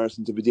more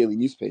comparison to the daily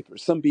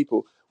newspapers. Some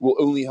people will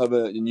only have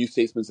a New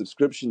Statesman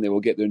subscription. They will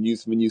get their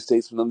news from a New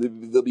Statesman,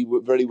 and they'll be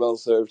very well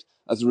served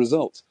as a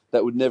result.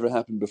 That would never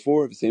happen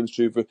before. The same is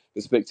true for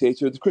The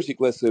Spectator. The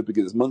Critic less so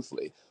because it's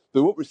monthly.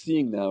 But what we're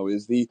seeing now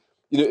is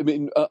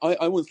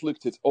I once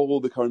looked at all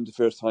the current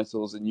affairs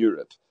titles in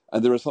Europe,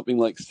 and there are something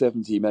like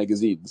 70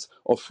 magazines,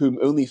 of whom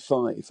only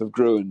 5 have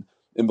grown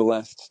in the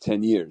last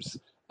 10 years.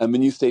 And the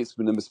New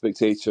Statesman and The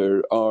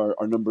Spectator are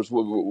numbers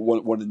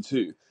 1 and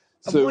 2.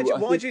 So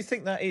why do you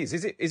think that is?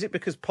 Is it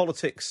because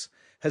politics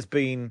has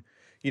been,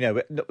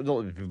 not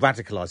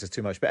radicalised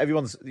too much, but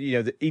everyone's,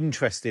 the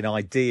interest in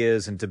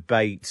ideas and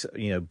debate,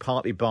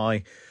 partly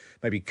by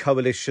maybe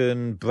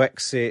coalition,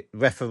 Brexit,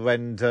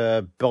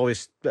 referenda,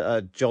 Boris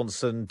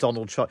Johnson,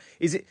 Donald Trump.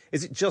 Is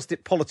it just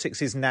that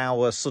politics is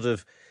now a sort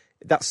of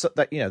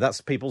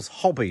that's people's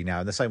hobby now,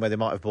 in the same way they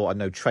might have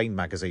bought, train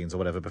magazines or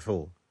whatever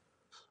before?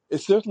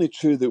 It's certainly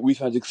true that we've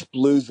had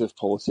explosive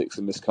politics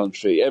in this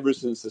country ever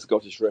since the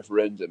Scottish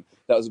referendum.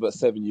 That was about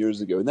 7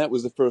 years ago, and that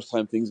was the first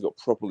time things got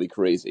properly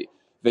crazy.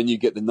 Then you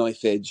get the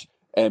knife edge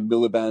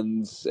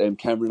Miliband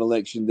Cameron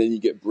election, then you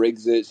get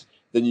Brexit,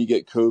 then you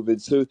get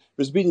COVID. So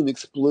there's been an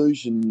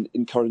explosion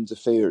in current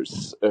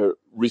affairs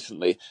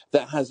recently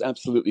that has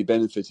absolutely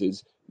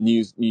benefited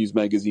news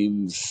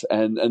magazines,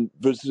 and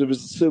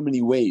there's so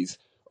many ways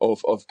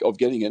of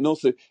getting it. And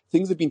also,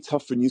 things have been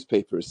tough for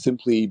newspapers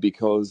simply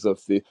because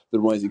of the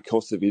rising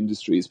cost of the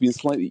industry. It's been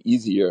slightly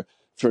easier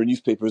for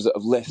newspapers that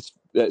have less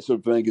sort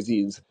of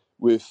magazines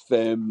with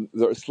that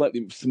are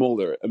slightly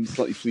smaller and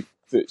slightly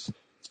fleet-foot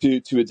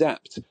to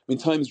adapt. I mean,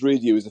 Times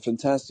Radio is a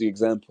fantastic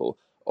example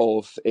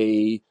of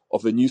a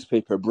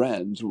newspaper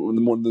brand,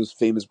 one of those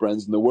famous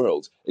brands in the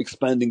world,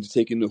 expanding to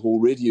take in the whole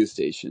radio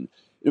station.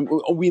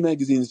 We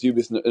magazines do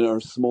this in our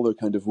smaller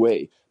kind of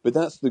way, but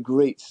this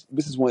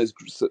is why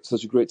it's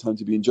such a great time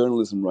to be in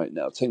journalism right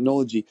now.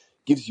 Technology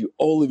gives you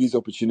all of these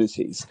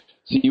opportunities.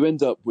 So you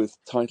end up with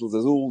titles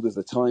as old as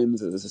The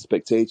Times, as The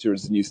Spectator,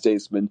 as The New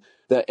Statesman,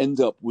 that end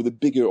up with a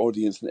bigger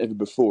audience than ever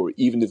before,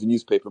 even if the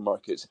newspaper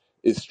market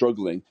is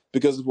struggling,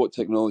 because of what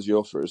technology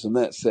offers. And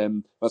that's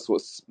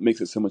what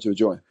makes it so much of a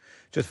joy.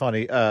 Just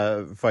finally,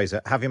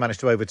 Fraser, have you managed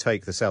to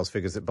overtake the sales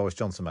figures that Boris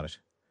Johnson managed?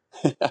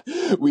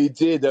 We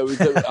did. I was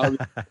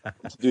to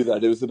do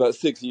that. It was about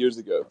 6 years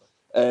ago.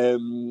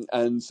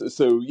 And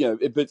so,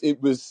 but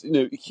it was,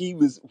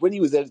 when he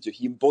was editor,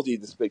 he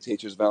embodied the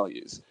Spectator's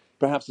values,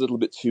 perhaps a little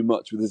bit too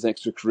much with his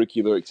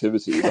extracurricular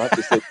activities. I have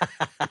to say,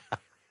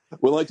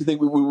 we like to think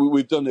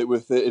we've done it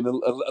in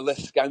a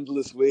less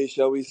scandalous way,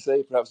 shall we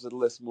say, perhaps a little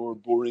less more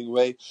boring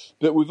way.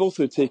 But we've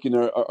also taken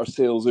our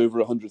sales over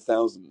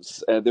 100,000.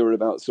 They were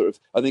about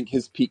I think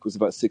his peak was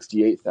about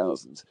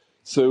 68,000.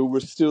 So we're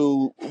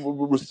still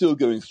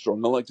going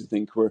strong. I like to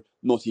think we're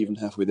not even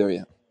halfway there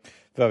yet.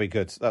 Very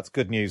good. That's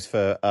good news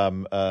for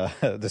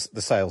the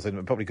sales,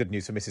 and probably good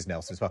news for Mrs.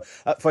 Nelson as well.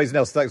 Fraser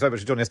Nelson, thanks very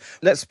much for joining us.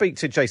 Let's speak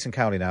to Jason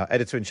Cowley now,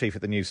 Editor-in-Chief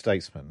at The New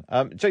Statesman.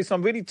 Jason,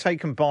 I'm really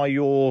taken by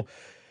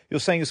you're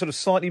saying you're sort of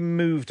slightly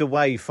moved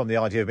away from the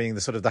idea of being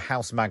the sort of the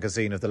house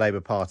magazine of the Labour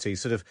Party.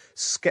 Sort of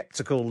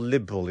sceptical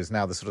liberal is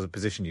now the sort of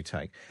position you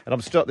take. And I'm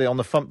struck there on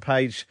the front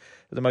page,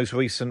 the most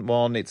recent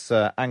one, it's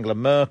Angela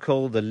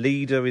Merkel. The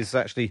leader is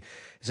an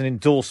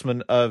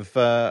endorsement of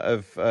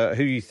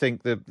who you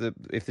think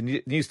if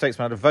the New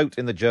Statesman had a vote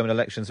in the German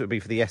elections, it would be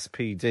for the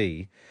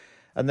SPD.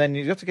 And then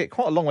you have to get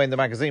quite a long way in the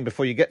magazine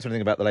before you get to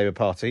anything about the Labour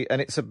Party.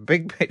 And it's a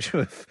big picture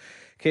of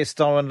Keir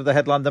Starmer under the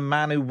headline, "The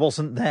Man Who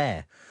Wasn't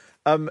There."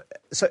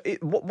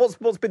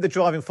 What's been the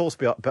driving force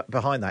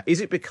behind that?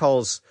 Is it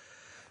because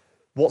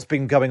what's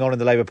been going on in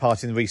the Labour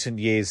Party in recent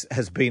years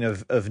has been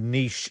of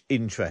niche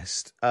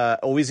interest?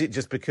 Or is it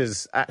just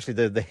because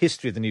actually the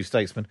history of the New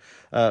Statesman,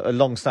 a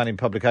long-standing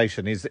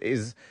publication,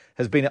 has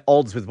been at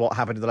odds with what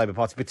happened in the Labour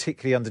Party,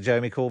 particularly under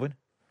Jeremy Corbyn?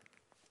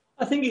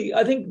 I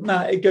think,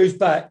 Matt, it goes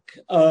back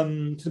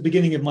to the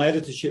beginning of my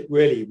editorship,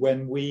 really,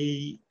 when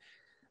the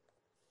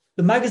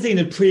magazine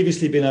had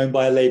previously been owned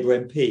by a Labour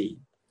MP,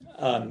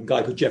 a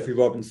guy called Geoffrey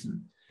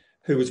Robinson,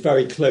 who was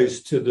very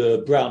close to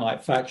the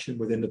Brownite faction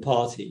within the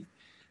party.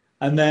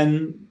 And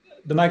then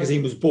the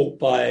magazine was bought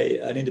by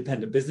an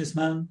independent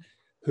businessman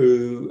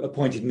who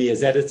appointed me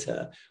as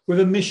editor with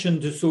a mission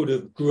to sort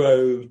of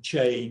grow,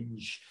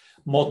 change,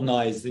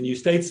 modernise the New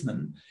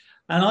Statesman.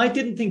 And I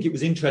didn't think it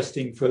was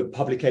interesting for a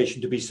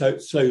publication to be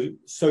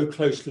so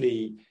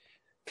closely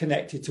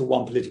connected to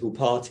one political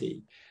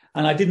party.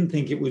 And I didn't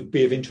think it would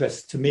be of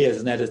interest to me as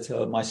an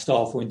editor, my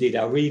staff, or indeed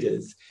our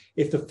readers,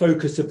 if the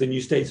focus of the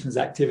New Statesman's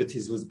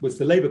activities was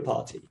the Labour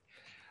Party.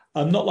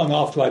 Not long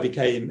after I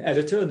became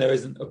editor, and there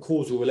isn't a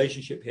causal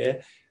relationship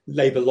here,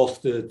 Labour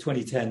lost the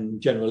 2010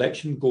 general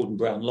election, Gordon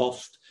Brown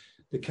lost,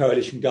 the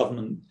coalition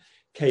government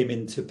came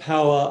into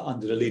power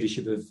under the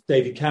leadership of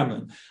David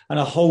Cameron, and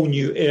a whole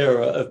new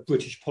era of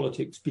British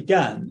politics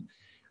began.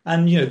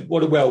 And,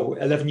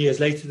 11 years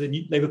later,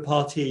 the Labour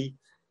Party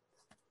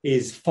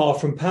is far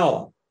from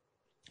power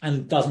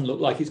and doesn't look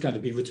like it's going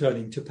to be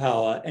returning to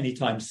power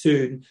anytime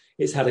soon.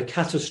 It's had a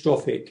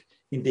catastrophic,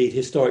 indeed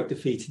historic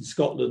defeat in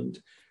Scotland,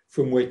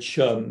 from which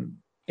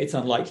it's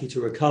unlikely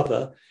to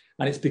recover.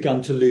 And it's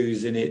begun to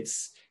lose in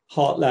its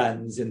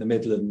heartlands in the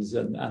Midlands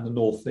and the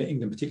north of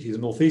England, particularly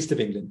the northeast of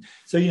England.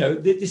 So,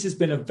 this has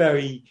been a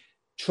very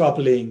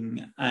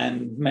troubling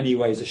and in many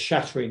ways a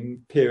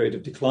shattering period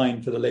of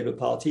decline for the Labour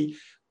Party.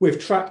 We've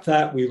tracked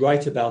that, we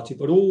write about it,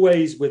 but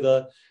always with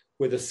a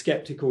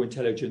sceptical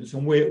intelligence,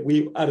 and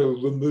we're at a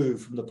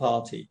remove from the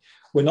party.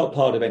 We're not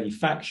part of any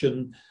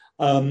faction.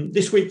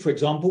 This week, for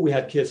example, we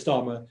had Keir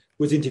Starmer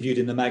was interviewed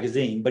in the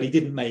magazine, but he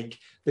didn't make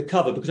the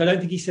cover because I don't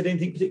think he said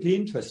anything particularly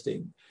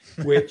interesting,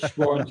 which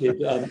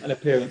warranted an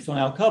appearance on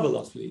our cover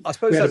last week. I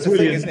suppose that's the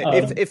thing, isn't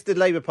it? If the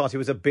Labour Party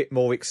was a bit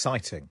more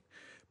exciting,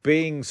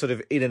 being sort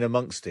of in and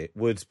amongst it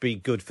would be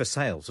good for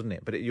sales, wouldn't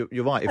it? But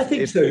you're right. I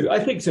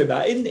think so,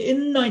 Matt.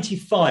 In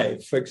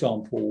 95, for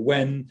example,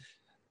 when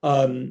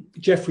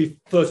Geoffrey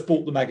first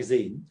bought the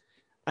magazine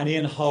and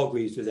Ian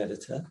Hargreaves was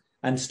editor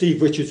and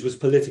Steve Richards was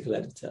political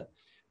editor.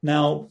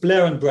 Now,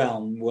 Blair and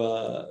Brown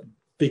were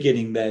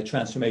beginning their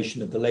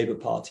transformation of the Labour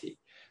Party.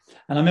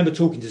 And I remember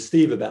talking to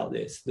Steve about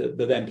this, the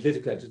then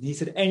political editor, and he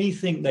said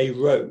anything they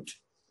wrote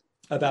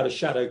about a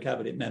shadow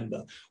cabinet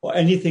member or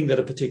anything that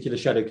a particular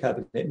shadow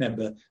cabinet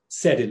member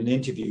said in an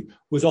interview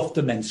was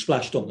often then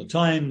splashed on the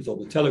Times or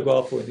the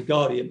Telegraph or in the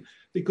Guardian,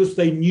 because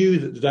they knew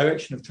that the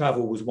direction of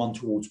travel was one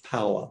towards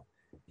power.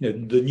 The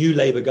new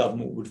Labour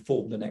government would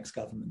form the next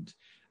government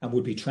and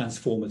would be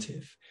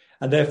transformative.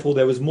 And therefore,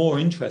 there was more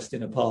interest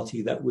in a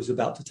party that was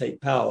about to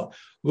take power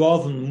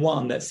rather than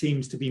one that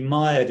seems to be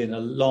mired in a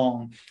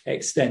long,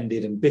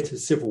 extended and bitter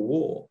civil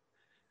war.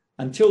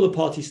 Until the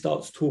party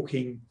starts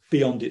talking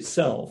beyond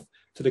itself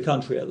to the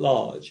country at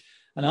large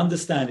and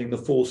understanding the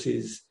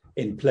forces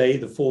in play,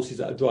 the forces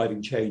that are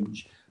driving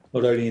change,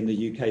 not only in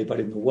the UK,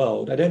 but in the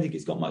world, I don't think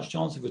it's got much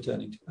chance of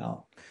returning to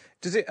power.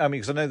 Does it? I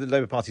mean, because I know the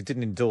Labour Party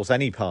didn't endorse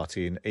any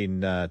party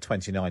in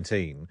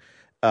 2019.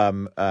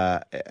 In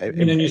a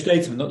New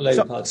Statesman, not the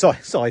Labour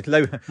Party. Sorry,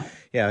 Labour.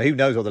 Yeah, who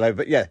knows what the Labour?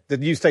 But yeah, the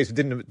New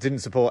Statesman didn't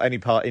support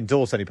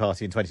endorse any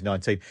party in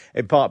 2019.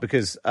 In part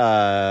because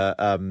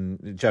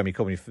Jeremy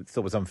Corbyn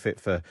thought was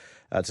unfit to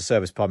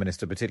serve as Prime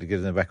Minister, particularly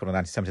given the record on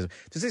anti-Semitism.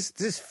 Does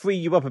this free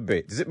you up a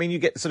bit? Does it mean you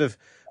get sort of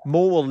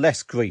more or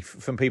less grief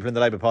from people in the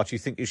Labour Party who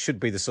think you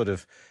should be the sort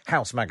of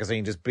house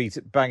magazine just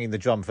banging the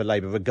drum for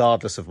Labour,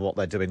 regardless of what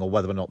they're doing or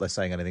whether or not they're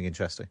saying anything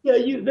interesting?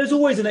 Yeah, there's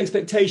always an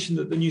expectation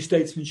that the New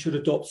Statesman should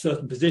adopt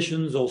certain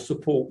positions or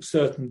support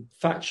certain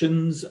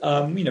factions.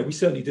 We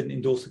certainly didn't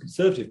endorse the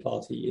Conservative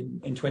Party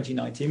in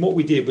 2019. What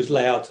we did was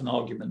lay out an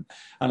argument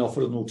and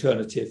offer an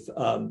alternative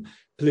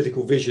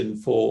political vision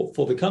for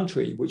the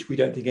country, which we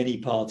don't think any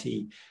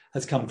party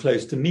has come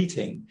close to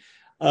meeting.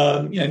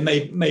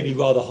 Maybe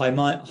rather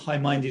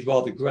high-minded,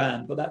 rather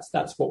grand, but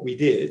that's what we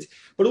did.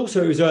 But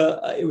also,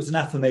 it was an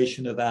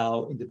affirmation of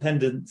our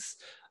independence,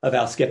 of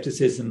our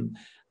scepticism,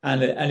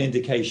 and an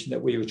indication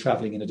that we were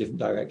travelling in a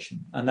different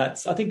direction. And I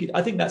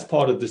think that's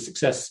part of the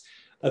success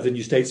of the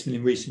New Statesman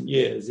in recent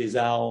years is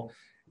our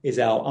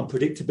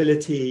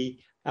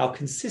unpredictability, our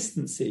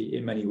consistency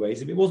in many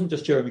ways. It wasn't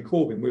just Jeremy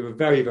Corbyn. We were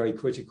very, very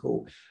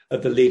critical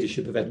of the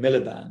leadership of Ed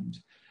Miliband,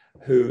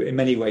 who in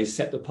many ways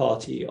set the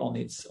party in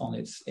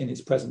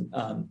its present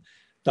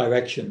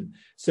direction.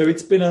 So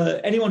it's been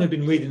anyone who'd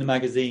been reading the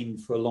magazine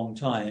for a long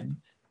time,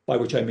 by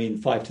which I mean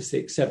 5 to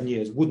 6, 7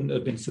 years, wouldn't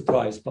have been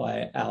surprised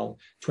by our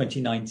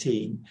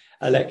 2019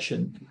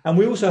 election. And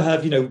we also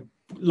have,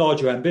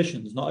 larger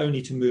ambitions, not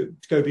only to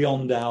go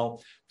beyond our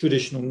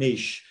traditional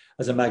niche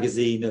as a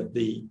magazine of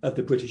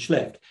the British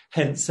left.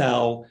 Hence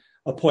our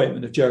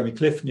appointment of Jeremy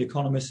Cliff from The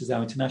Economist as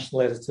our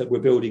international editor. We're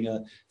building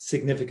a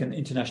significant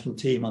international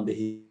team under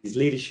his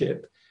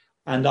leadership.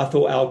 And I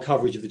thought our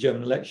coverage of the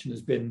German election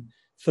has been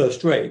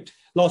first rate.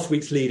 Last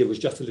week's leader was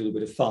just a little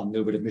bit of fun, a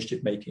little bit of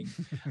mischief making.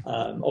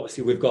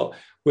 Obviously, we've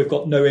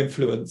got no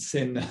influence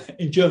in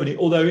Germany.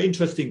 Although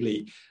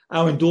interestingly,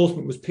 our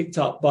endorsement was picked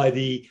up by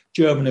the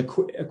German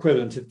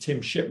equivalent of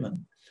Tim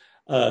Shipman.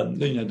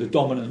 The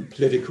dominant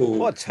political.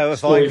 What a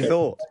terrifying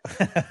thought!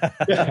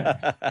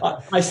 Yeah.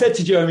 I said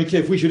to Jeremy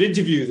Cliff, we should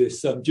interview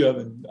this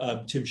German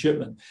Tim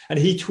Shipman, and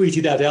he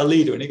tweeted out our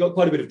leader, and he got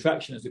quite a bit of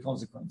traction as a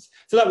consequence.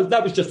 So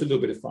that was just a little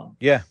bit of fun.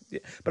 Yeah,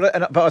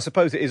 but I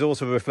suppose it is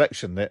also a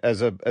reflection that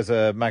as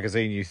a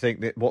magazine, you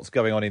think that what's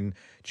going on in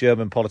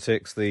German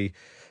politics, the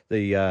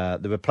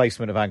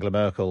replacement of Angela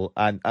Merkel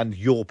and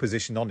your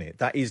position on it,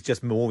 that is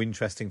just more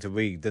interesting to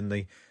read than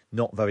the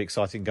not very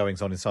exciting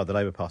goings on inside the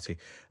Labour Party.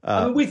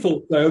 We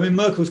thought so.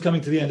 Merkel's coming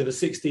to the end of a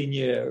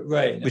 16-year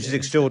reign. Which is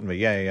extraordinary,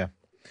 yeah.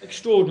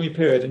 Extraordinary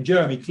period. And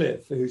Jeremy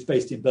Cliff, who's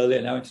based in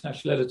Berlin, our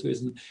international editor,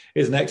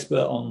 is an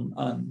expert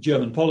on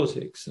German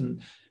politics.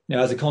 And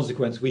as a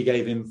consequence, we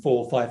gave him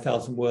 4,000 or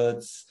 5,000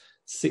 words,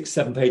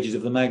 6-7 pages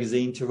of the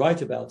magazine to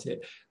write about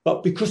it.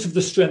 But because of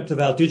the strength of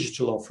our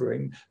digital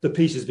offering, the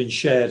piece has been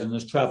shared and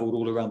has travelled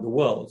all around the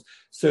world.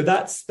 So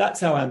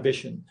that's our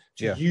ambition,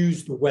 to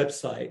use the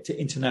website to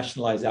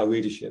internationalise our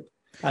readership.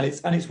 And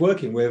it's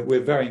working. We're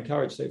very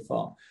encouraged so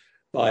far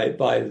by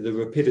the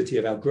rapidity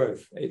of our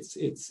growth. It's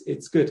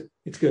good.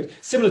 It's good.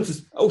 Similar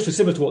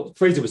to what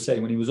Fraser was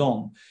saying when he was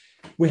on.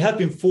 We have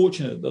been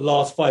fortunate the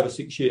last 5 or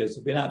 6 years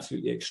have been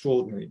absolutely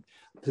extraordinary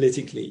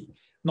politically,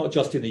 not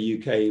just in the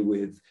UK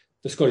with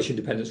the Scottish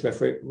independence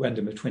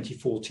referendum of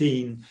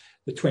 2014,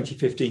 the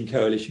 2015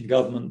 coalition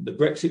government, the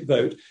Brexit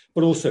vote,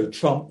 but also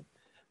Trump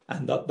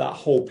and that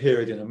whole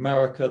period in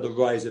America, the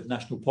rise of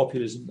national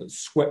populism that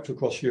swept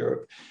across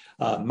Europe,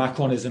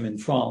 Macronism in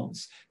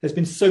France. There's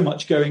been so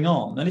much going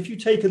on. And if you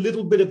take a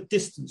little bit of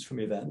distance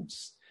from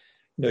events,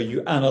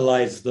 you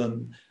analyse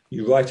them,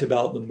 you write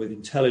about them with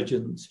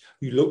intelligence,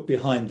 you look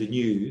behind the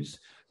news,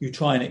 you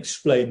try and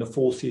explain the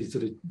forces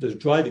that are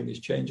driving this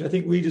change, I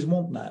think readers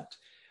want that.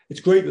 It's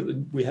great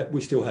that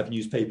we still have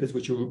newspapers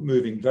which are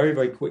moving very,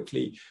 very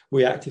quickly,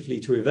 reactively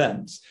to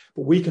events,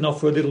 but we can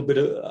offer a little bit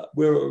of,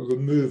 we're a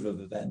remove of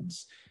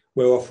events.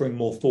 We're offering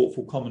more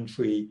thoughtful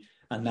commentary,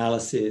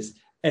 analysis,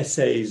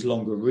 essays,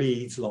 longer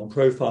reads, long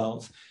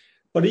profiles,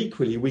 but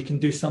equally we can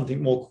do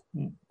something more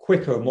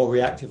quicker and more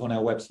reactive on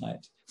our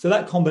website. So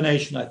that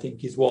combination, I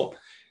think, is what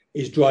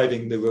is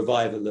driving the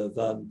revival of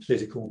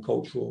political and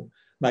cultural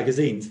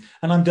magazines.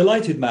 And I'm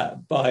delighted,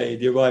 Matt, by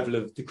the arrival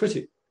of The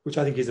Critic, which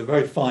I think is a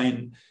very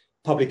fine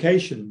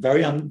publication,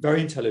 very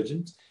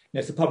intelligent.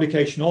 It's a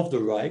publication of the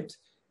right,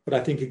 but I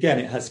think, again,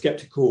 it has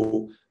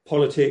sceptical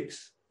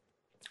politics,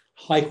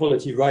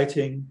 high-quality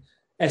writing,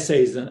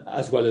 essays,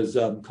 as well as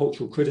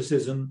cultural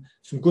criticism,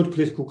 some good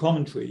political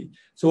commentary.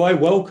 So I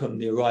welcome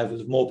the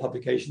arrival of more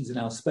publications in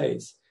our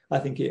space. I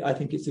think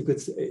it's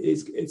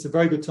a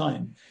very good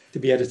time to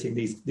be editing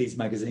these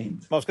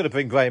magazines. I was going to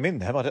bring Graham in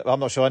there. I'm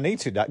not sure I need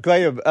to.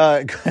 Graham,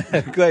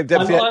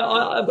 Deputy.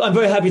 I'm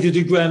very happy to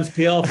do Graham's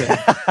PR thing.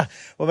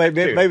 Well,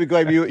 maybe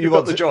Graham, you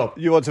want the job.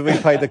 You want to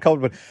repay the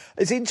compliment.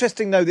 It's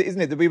interesting, though, isn't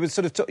it, that we were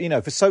sort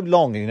of, for so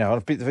long,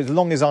 for as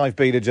long as I've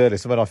been a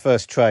journalist, and when I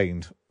first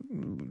trained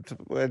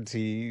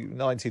 19,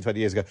 20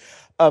 years ago,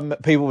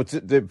 people were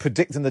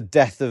predicting the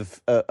death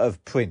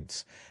of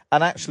print.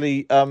 And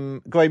actually,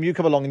 Graham, you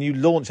come along and you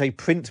launch a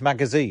print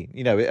magazine,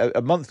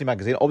 a monthly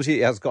magazine.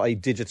 Obviously, it has got a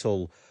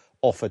digital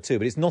offer too,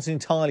 but it's not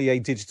entirely a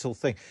digital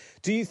thing.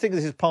 Do you think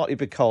this is partly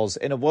because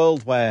in a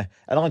world where,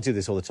 and I do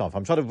this all the time, if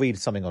I'm trying to read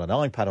something on an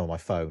iPad or my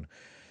phone,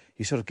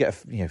 you sort of get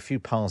a few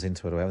pars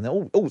into it, and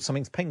then,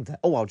 something's pinged there.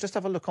 I'll just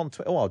have a look on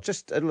Twitter. I'll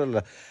just,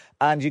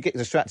 and you get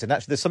distracted. And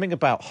actually, there's something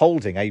about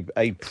holding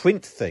a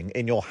print thing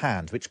in your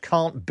hand which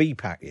can't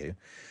beep at you,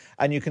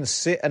 and you can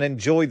sit and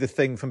enjoy the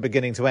thing from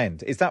beginning to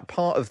end. Is that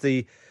part of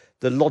the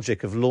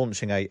logic of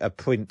launching a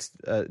print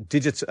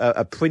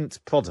print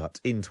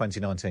product in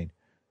 2019?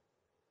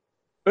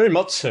 Very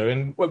much so.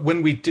 And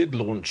when we did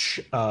launch,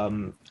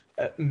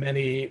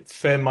 many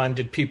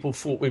fair-minded people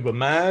thought we were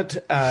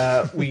mad.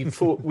 We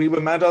thought we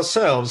were mad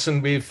ourselves,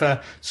 and we've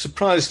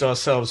surprised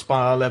ourselves by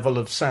our level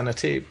of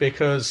sanity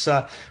because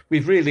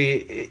we've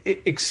really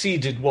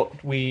exceeded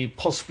what we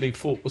possibly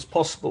thought was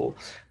possible.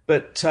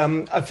 But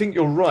I think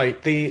you're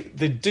right. The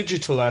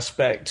digital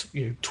aspect,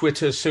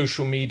 Twitter,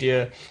 social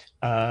media,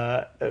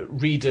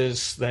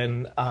 readers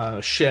then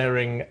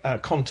sharing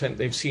content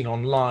they've seen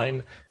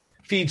online,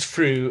 feeds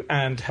through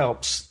and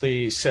helps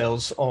the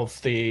sales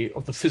of the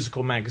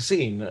physical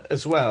magazine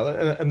as well.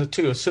 And the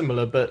two are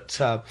similar, but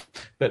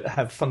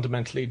have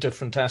fundamentally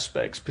different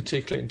aspects,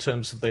 particularly in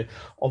terms of the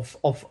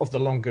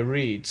longer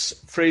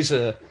reads.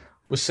 Fraser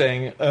was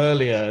saying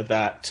earlier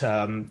that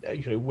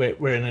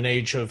we're in an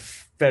age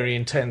of very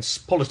intense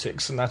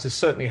politics, and that has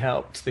certainly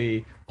helped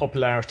the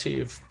popularity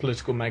of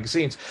political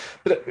magazines.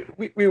 But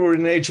we were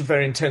in an age of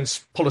very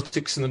intense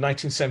politics in the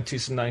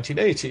 1970s and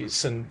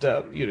 1980s, and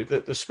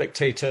the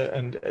Spectator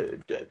and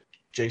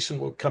Jason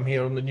will come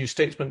here on the New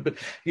Statesman, but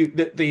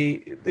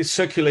the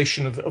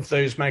circulation of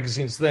those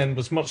magazines then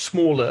was much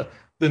smaller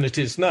than it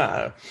is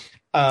now.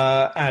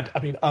 And I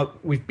mean,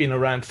 we've been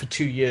around for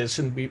 2 years,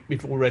 and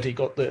we've already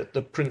got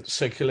the print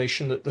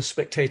circulation that the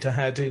Spectator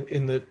had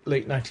in the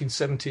late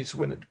 1970s,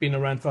 when it'd been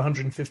around for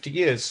 150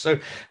 years. So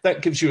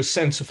that gives you a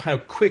sense of how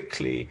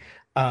quickly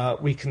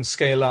we can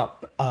scale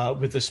up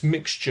with this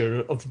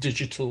mixture of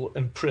digital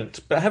and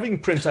print. But having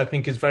print, I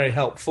think, is very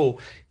helpful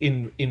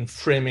in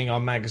framing our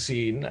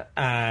magazine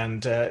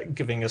and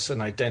giving us an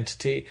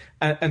identity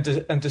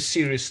and a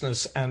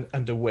seriousness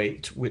and a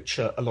weight, which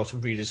a lot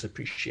of readers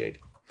appreciate.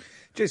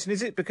 Jason,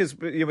 is it because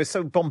we're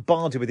so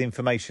bombarded with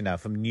information now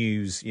from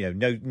news,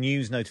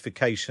 news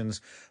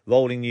notifications,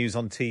 rolling news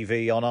on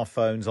TV, on our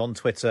phones, on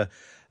Twitter,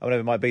 or whatever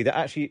it might be, that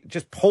actually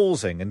just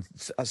pausing and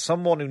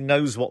someone who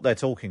knows what they're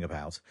talking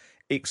about,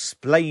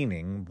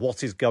 explaining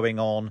what is going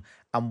on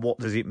and what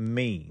does it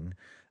mean,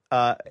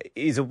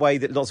 is a way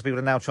that lots of people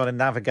are now trying to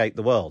navigate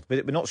the world.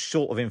 But we're not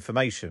short of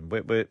information.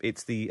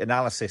 It's the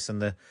analysis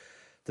and the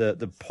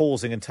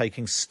pausing and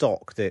taking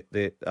stock that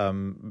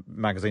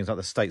magazines like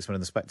The Statesman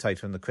and The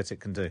Spectator and The Critic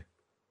can do.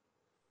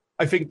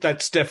 I think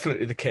that's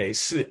definitely the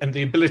case. And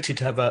the ability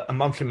to have a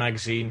monthly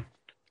magazine,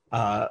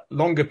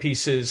 longer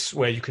pieces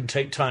where you can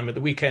take time at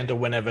the weekend or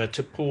whenever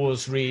to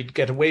pause, read,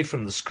 get away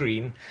from the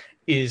screen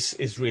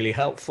is really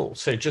helpful.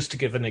 So just to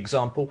give an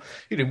example,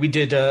 we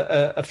did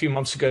a few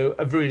months ago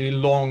a really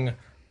long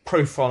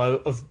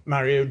profile of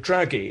Mario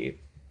Draghi,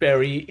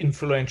 very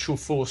influential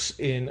force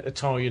in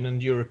Italian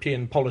and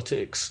European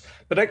politics.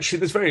 But actually,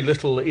 there's very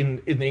little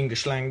in the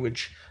English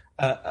language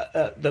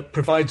that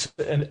provides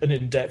an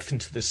in-depth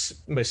into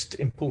this most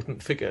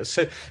important figure.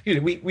 So,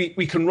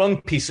 we can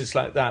run pieces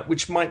like that,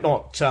 which might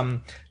not,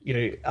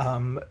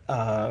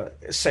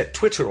 set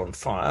Twitter on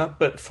fire,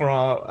 but for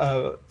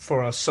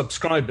our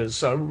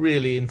subscribers, are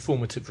really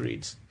informative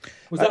reads.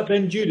 Was that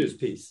Ben Judas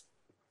piece?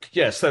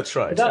 Yes, that's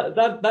right.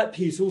 That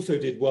piece also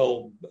did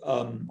well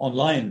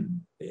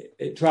online.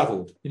 It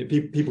travelled.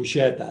 People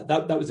shared that.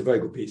 That was a very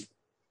good piece.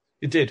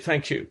 It did.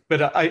 Thank you.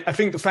 But I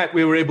think the fact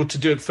we were able to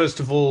do it, first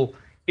of all,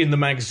 in the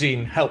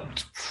magazine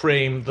helped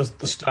frame the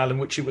style in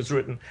which it was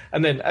written.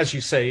 And then, as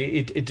you say,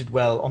 it did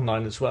well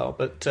online as well.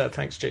 But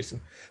thanks,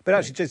 Jason. But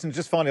actually, Jason,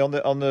 just finally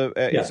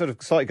it sort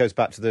of slightly goes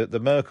back to the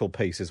Merkel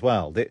piece as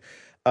well. That,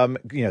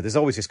 there's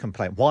always this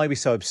complaint. Why are we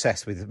so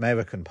obsessed with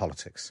American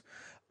politics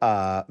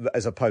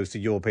as opposed to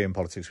European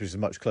politics, which is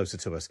much closer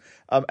to us?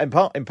 In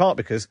part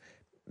because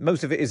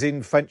most of it is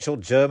in French or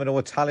German or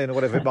Italian or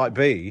whatever it might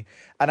be.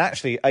 And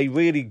actually, a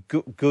really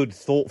good,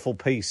 thoughtful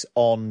piece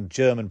on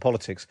German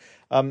politics.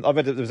 I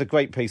read that there was a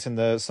great piece in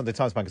the Sunday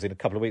Times magazine a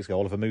couple of weeks ago,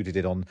 Oliver Moody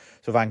did, on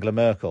sort of Angela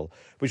Merkel,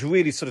 which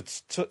really sort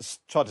of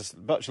tried to,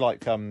 much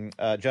like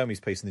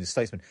Jeremy's piece in The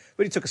Statesman,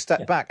 really took a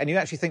step back. And you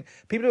actually think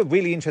people who are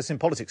really interested in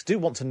politics do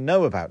want to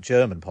know about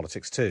German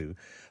politics too.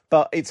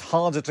 But it's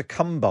harder to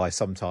come by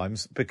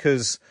sometimes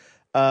because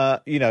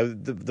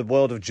the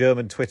world of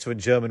German Twitter and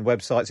German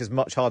websites is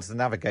much harder to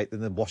navigate than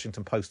the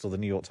Washington Post or the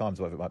New York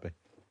Times, whatever it might be.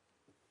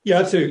 Yeah,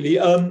 absolutely.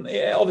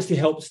 It obviously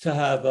helps to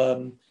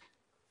have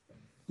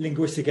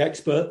linguistic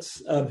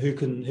experts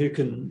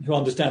who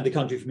understand the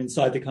country from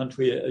inside the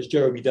country, as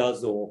Jeremy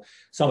does, or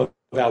some of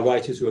our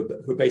writers who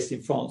are based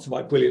in France and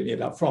write brilliantly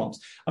about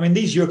France. I mean,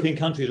 these European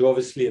countries are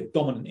obviously of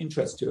dominant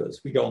interest to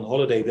us. We go on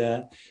holiday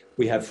there,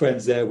 we have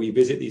friends there, we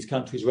visit these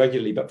countries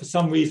regularly. But for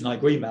some reason, I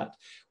agree, Matt,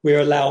 we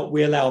allow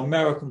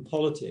American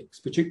politics,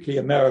 particularly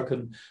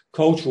American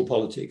cultural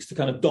politics, to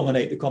kind of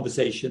dominate the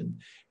conversation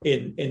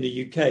in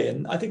the UK.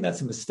 And I think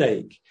that's a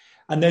mistake.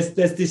 And there's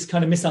this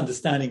kind of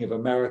misunderstanding of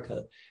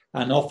America,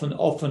 and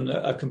often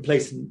a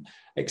complacent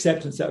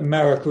acceptance that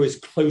America is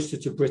closer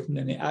to Britain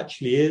than it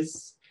actually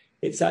is.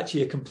 It's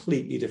actually a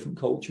completely different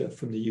culture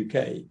from the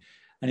UK.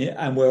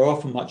 And we're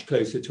often much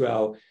closer to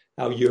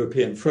our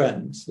European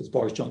friends, as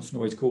Boris Johnson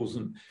always calls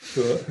them,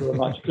 who are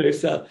much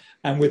closer,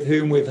 and with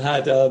whom we've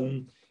had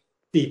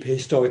deep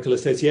historical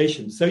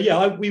associations. So,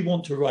 we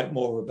want to write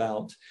more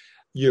about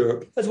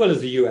Europe as well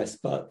as the US,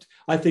 but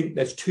I think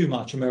there's too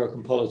much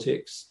American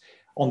politics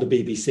on the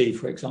BBC,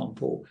 for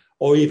example,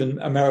 or even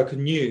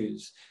American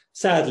news.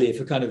 Sadly, if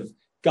a kind of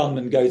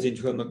gunman goes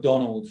into a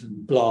McDonald's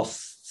and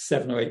blasts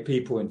 7 or 8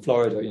 people in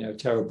Florida,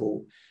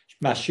 terrible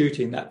mass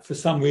shooting, that for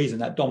some reason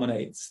that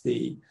dominates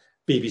the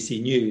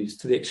BBC News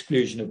to the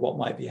exclusion of what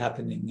might be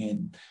happening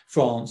in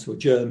France or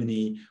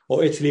Germany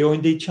or Italy or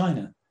indeed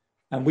China.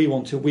 And we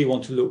want to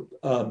look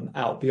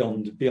out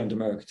beyond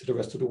America to the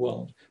rest of the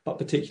world, but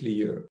particularly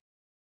Europe.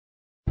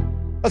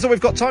 That's all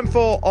we've got time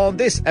for on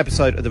this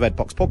episode of the Red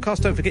Box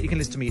Podcast. Don't forget you can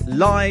listen to me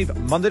live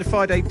Monday to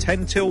Friday,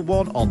 10 till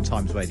 1 on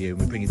Times Radio. And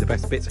we bring you the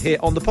best bits here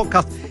on the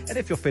podcast. And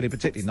if you're feeling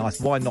particularly nice,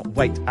 why not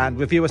wait and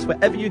review us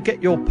wherever you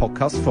get your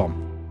podcasts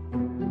from?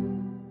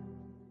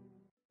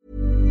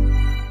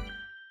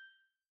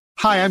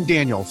 Hi, I'm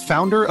Daniel,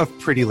 founder of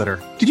Pretty Litter.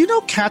 Did you know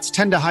cats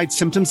tend to hide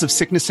symptoms of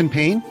sickness and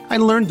pain? I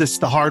learned this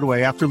the hard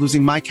way after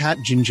losing my cat,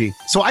 Gingy.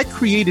 So I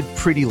created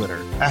Pretty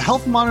Litter, a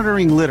health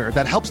monitoring litter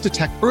that helps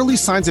detect early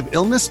signs of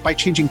illness by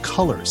changing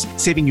colors,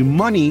 saving you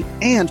money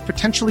and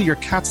potentially your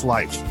cat's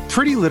life.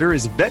 Pretty Litter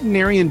is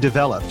veterinarian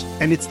developed,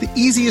 and it's the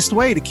easiest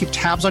way to keep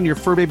tabs on your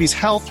fur baby's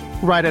health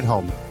right at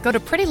home. Go to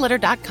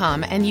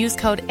prettylitter.com and use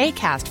code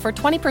ACAST for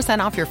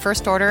 20% off your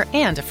first order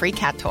and a free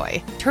cat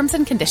toy. Terms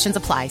and conditions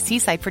apply. See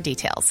site for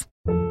details.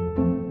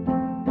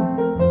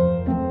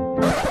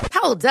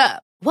 Hold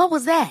up. What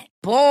was that?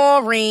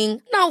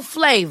 Boring. No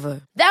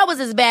flavor. That was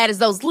as bad as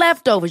those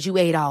leftovers you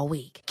ate all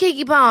week.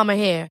 Keke Palmer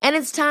here, and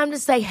it's time to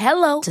say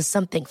hello to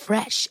something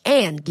fresh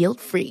and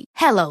guilt-free.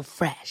 Hello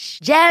Fresh.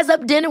 Jazz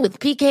up dinner with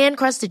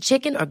pecan-crusted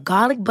chicken or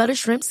garlic butter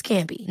shrimp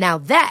scampi. Now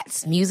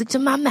that's music to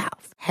my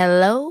mouth.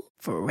 Hello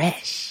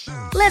Fresh.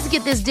 Let's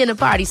get this dinner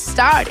party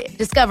started.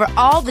 Discover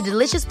all the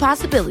delicious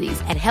possibilities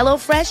at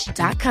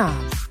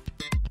HelloFresh.com.